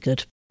were pretty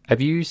good.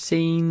 Have you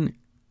seen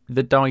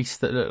the dice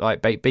that look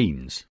like baked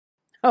beans?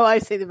 Oh, I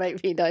see the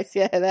baked bean dice.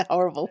 Yeah, they're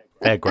horrible.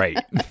 They're great.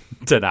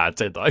 10 out of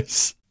 10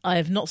 dice. I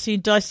have not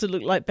seen dice that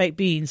look like baked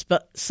beans,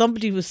 but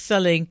somebody was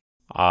selling...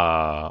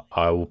 I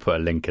will put a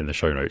link in the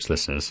show notes,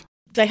 listeners.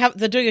 They're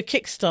doing a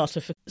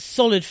Kickstarter for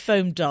solid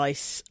foam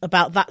dice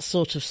about that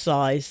sort of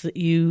size that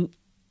you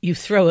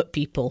throw at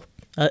people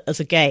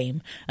as a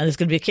game, and there's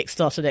going to be a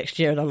Kickstarter next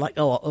year, and I'm like,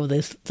 oh,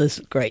 those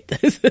look great.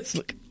 Those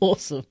look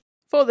awesome.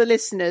 For the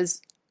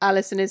listeners,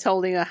 Alison is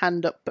holding her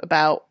hand up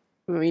about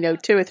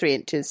 2 or 3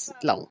 inches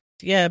long.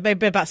 Yeah,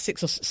 maybe about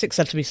 6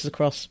 centimetres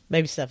across,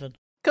 maybe 7.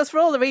 Because for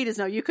all the readers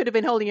now, you could have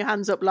been holding your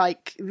hands up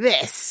like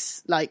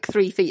this, like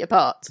 3 feet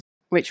apart,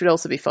 which would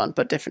also be fun,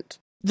 but different.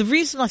 The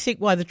reason I think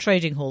why the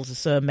trading halls are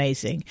so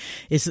amazing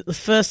is that the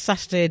first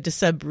Saturday in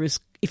December is,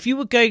 if you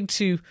were going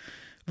to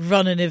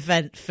run an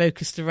event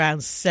focused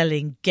around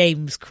selling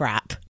games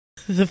crap,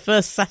 the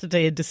first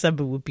Saturday in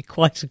December would be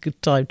quite a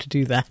good time to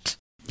do that.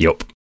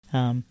 Yup.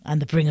 And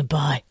the Bring and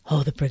Buy.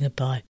 Oh, the Bring and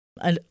Buy.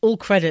 And all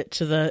credit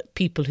to the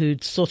people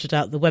who'd sorted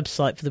out the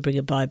website for the Bring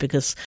and Buy,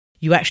 because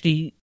you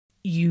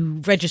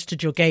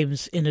registered your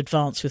games in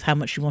advance with how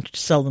much you wanted to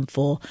sell them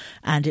for,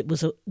 and it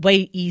was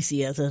way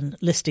easier than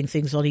listing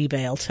things on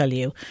eBay, I'll tell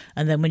you.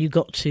 And then when you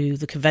got to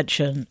the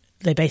convention,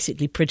 they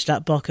basically printed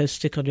out barcode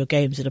stick on your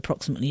games in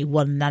approximately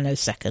 1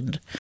 nanosecond.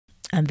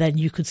 And then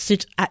you could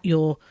sit at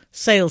your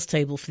sales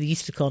table for the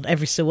EasterCon.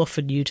 Every so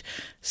often you'd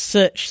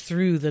search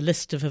through the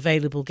list of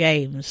available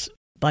games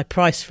by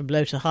price from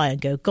low to high and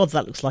go, God,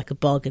 that looks like a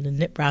bargain, and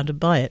nip round and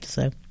buy it.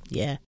 So,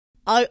 yeah.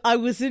 I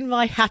was in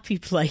my happy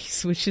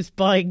place, which is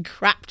buying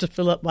crap to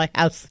fill up my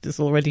house that is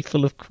already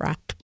full of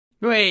crap.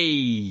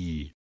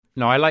 Hooray!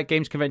 No, I like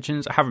games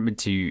conventions. I haven't been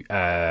to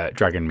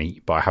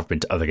Dragonmeet, but I have been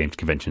to other games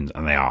conventions,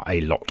 and they are a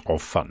lot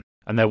of fun.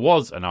 And there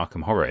was an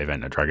Arkham Horror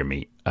event at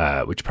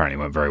Dragonmeet, which apparently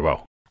went very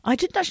well. I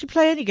didn't actually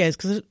play any games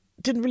because I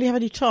didn't really have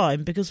any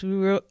time, because we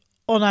were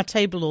on our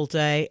table all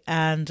day,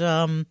 and...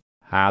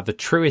 the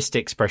truest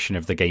expression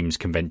of the games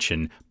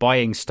convention,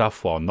 buying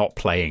stuff while not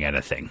playing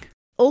anything.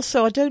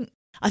 Also,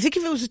 I think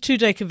if it was a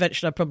 2-day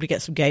convention, I'd probably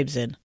get some games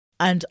in.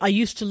 And I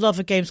used to love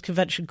a games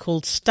convention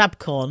called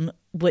StabCon,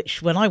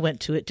 which when I went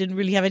to it didn't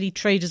really have any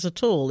traders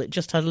at all. It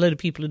just had a load of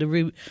people in a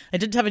room. It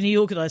didn't have any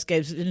organised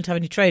games. It didn't have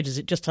any traders.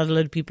 It just had a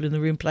load of people in the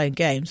room playing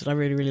games, and I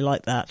really, really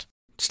liked that.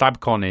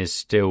 StabCon is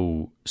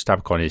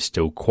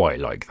still quite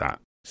like that.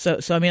 So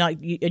I mean,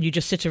 you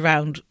just sit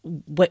around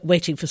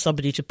waiting for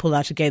somebody to pull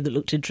out a game that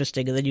looked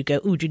interesting, and then you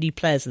go, "Oh, do you need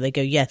players?" And they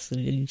go, "Yes,"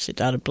 and you sit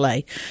down and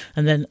play.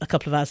 And then a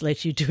couple of hours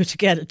later, you do it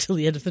again until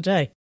the end of the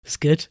day. It's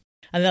good.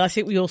 And then I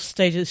think we all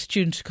stayed at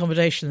student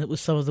accommodation that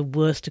was some of the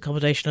worst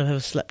accommodation I've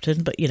ever slept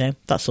in, but,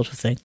 that sort of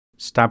thing.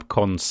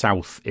 StabCon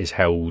South is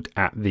held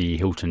at the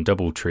Hilton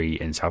Doubletree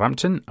in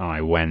Southampton.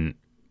 I went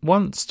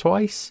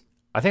twice.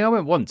 I think I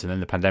went once, and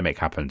then the pandemic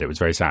happened. It was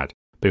very sad.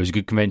 But it was a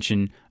good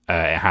convention.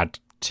 It had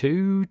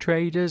 2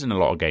 traders and a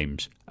lot of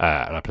games.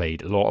 And I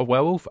played a lot of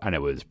Werewolf, and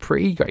it was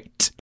pretty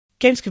great.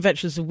 Games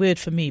conventions are weird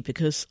for me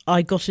because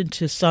I got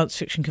into science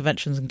fiction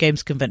conventions and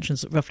games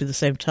conventions at roughly the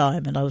same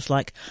time, and I was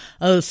like,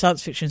 oh,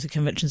 science fiction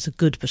conventions are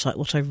good, but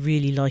what I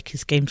really like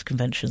is games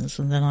conventions.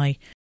 And then I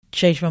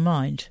changed my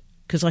mind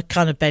because I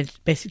kind of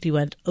basically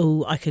went,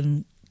 oh, I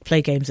can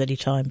play games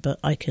anytime, but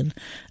I can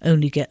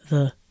only get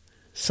the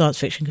science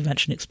fiction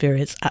convention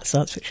experience at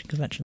science fiction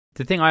convention.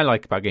 The thing I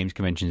like about games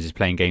conventions is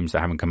playing games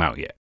that haven't come out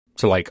yet.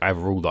 So, I have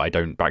a rule that I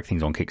don't back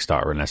things on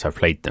Kickstarter unless I've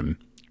played them.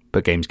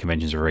 But games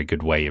conventions are a very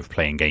good way of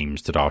playing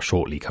games that are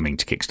shortly coming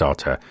to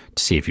Kickstarter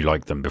to see if you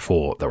like them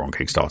before they're on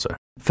Kickstarter,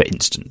 for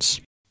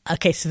instance.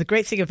 Okay, so the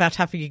great thing about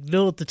having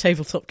ignored the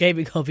tabletop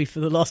gaming hobby for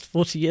the last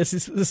 40 years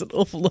is that there's an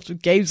awful lot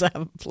of games I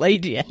haven't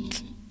played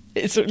yet.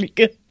 It's really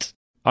good.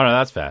 Oh, no,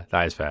 that's fair.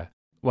 That is fair.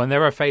 When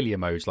there are failure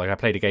modes, I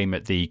played a game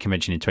at the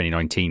convention in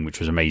 2019, which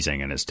was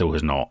amazing, and it still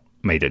has not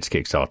made it to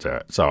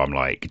Kickstarter. So I'm,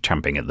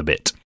 champing at the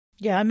bit.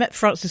 Yeah, I met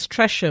Francis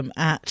Tresham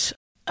at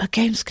a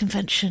games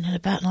convention in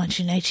about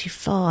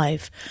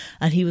 1985,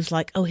 and he was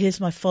like, oh,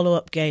 here's my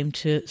follow-up game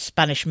to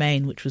Spanish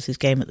Main, which was his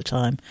game at the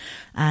time,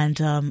 and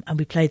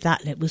we played that,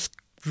 and it was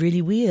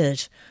really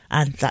weird,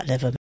 and that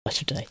never made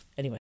light of day.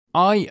 Anyway,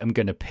 I am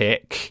going to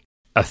pick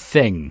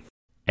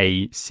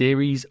a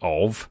series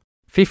of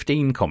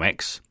 15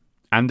 comics,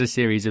 and a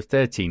series of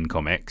 13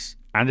 comics,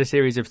 and a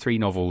series of 3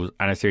 novels,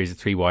 and a series of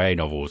 3 YA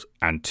novels,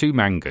 and 2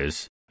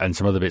 mangas, and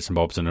some other bits and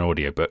bobs, and an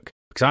audiobook.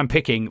 Because I'm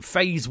picking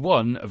Phase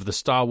 1 of the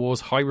Star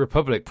Wars High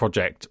Republic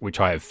project, which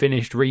I have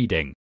finished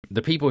reading.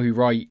 The people who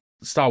write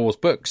Star Wars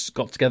books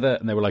got together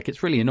and they were like,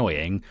 it's really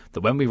annoying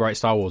that when we write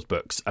Star Wars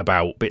books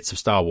about bits of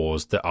Star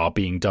Wars that are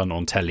being done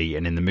on telly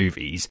and in the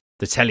movies,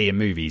 the telly and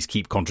movies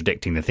keep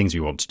contradicting the things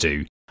we want to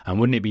do. And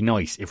wouldn't it be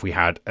nice if we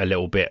had a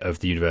little bit of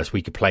the universe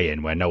we could play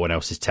in where no one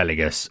else is telling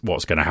us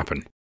what's going to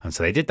happen? And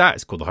so they did that.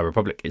 It's called the High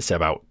Republic. It's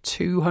about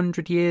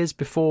 200 years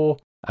before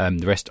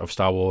the rest of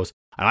Star Wars.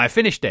 And I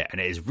finished it, and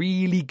it is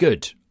really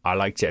good. I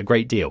liked it a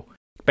great deal.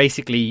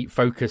 Basically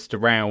focused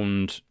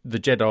around the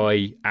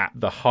Jedi at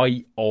the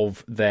height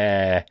of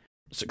their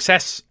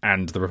success,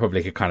 and the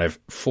Republic are kind of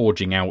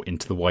forging out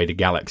into the wider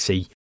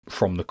galaxy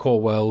from the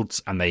core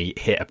worlds, and they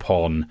hit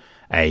upon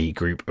a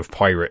group of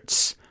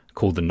pirates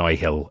called the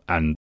Nihil,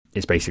 and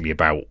it's basically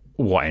about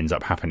what ends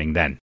up happening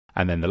then.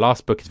 And then the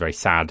last book is very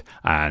sad,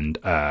 and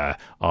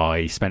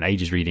I spent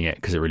ages reading it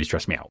because it really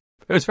stressed me out.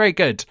 It was very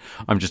good.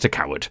 I'm just a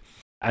coward.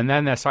 And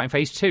then they're starting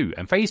Phase 2.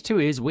 And Phase 2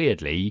 is,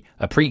 weirdly,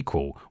 a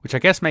prequel, which I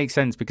guess makes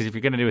sense because if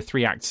you're going to do a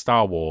 3-act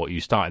Star War,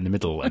 you start in the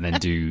middle and then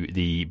do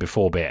the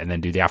before bit and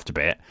then do the after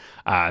bit.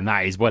 And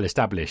that is well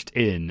established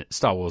in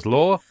Star Wars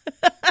lore.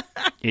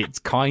 It's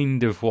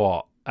kind of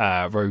what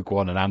Rogue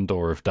One and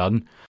Andor have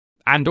done.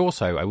 And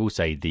also, I will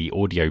say, the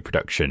audio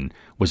production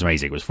was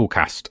amazing. It was full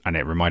cast, and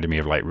it reminded me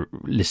of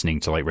listening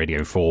to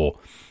Radio 4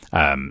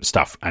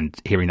 stuff, and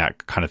hearing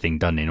that kind of thing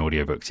done in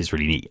audiobooks is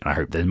really neat. And I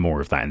hope there's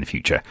more of that in the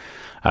future.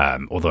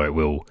 Although it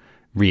will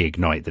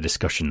reignite the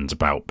discussions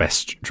about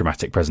best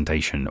dramatic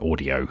presentation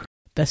audio.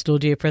 Best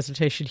audio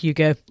presentation,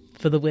 Hugo,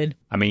 for the win.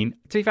 I mean,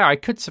 to be fair, I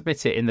could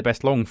submit it in the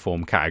best long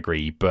form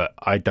category, but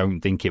I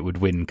don't think it would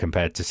win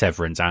compared to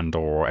Severance and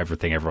or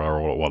Everything Everywhere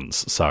All at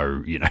Once.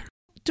 So,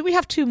 Do we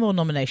have 2 more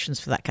nominations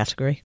for that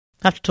category?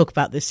 I have to talk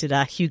about this in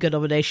our Hugo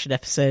nomination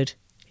episode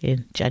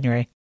in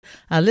January.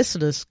 Our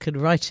listeners can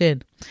write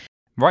in.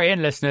 Write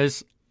in,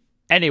 listeners.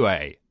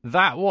 Anyway,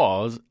 that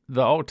was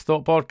the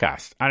Octothorpe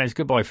podcast, and it's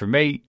goodbye from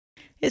me.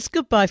 It's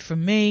goodbye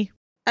from me.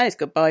 And it's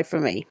goodbye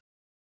from me.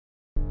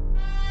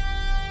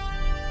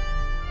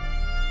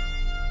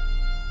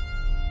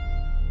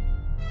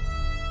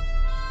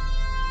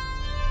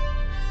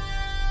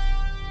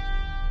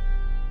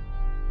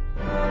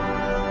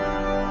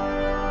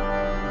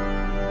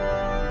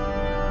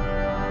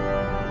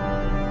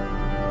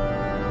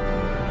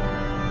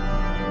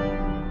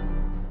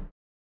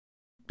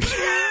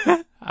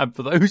 And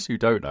for those who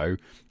don't know,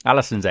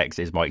 Alison's ex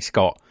is Mike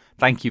Scott.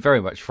 Thank you very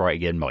much for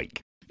writing in,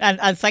 Mike.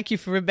 And thank you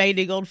for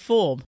remaining on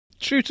form.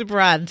 True to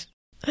brand.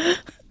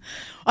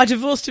 I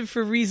divorced him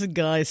for a reason,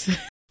 guys.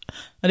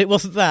 And it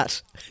wasn't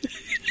that.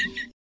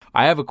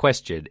 I have a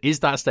question. Is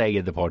that staying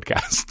in the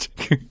podcast?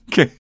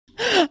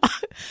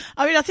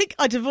 I mean, I think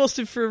I divorced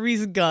him for a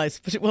reason,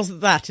 guys, but it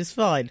wasn't that. It's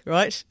fine,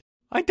 right?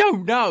 I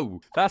don't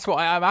know. That's what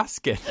I am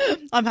asking.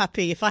 I'm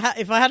happy. If I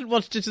hadn't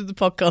wanted it in the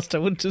podcast, I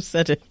wouldn't have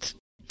said it.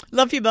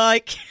 Love you,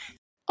 Mike.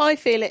 I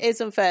feel it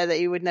is unfair that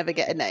he would never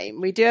get a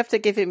name. We do have to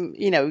give him,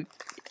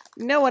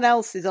 no one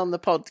else is on the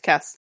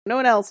podcast. No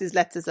one else's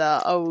letters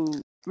are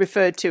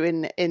referred to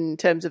in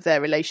terms of their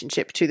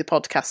relationship to the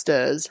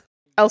podcasters.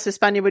 Elsa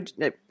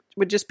Spanier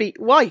would just be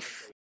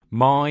wife.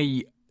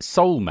 My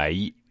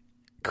soulmate,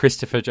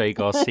 Christopher J.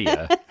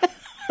 Garcia,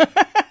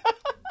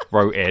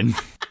 wrote in.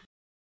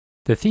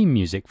 The theme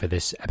music for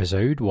this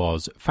episode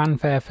was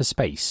Fanfare for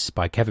Space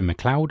by Kevin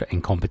MacLeod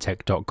and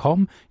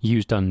Compotech.com,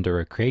 used under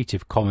a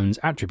Creative Commons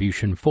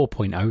Attribution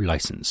 4.0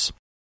 license.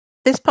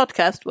 This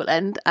podcast will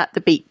end at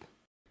the beep.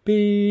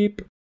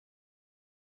 Beep.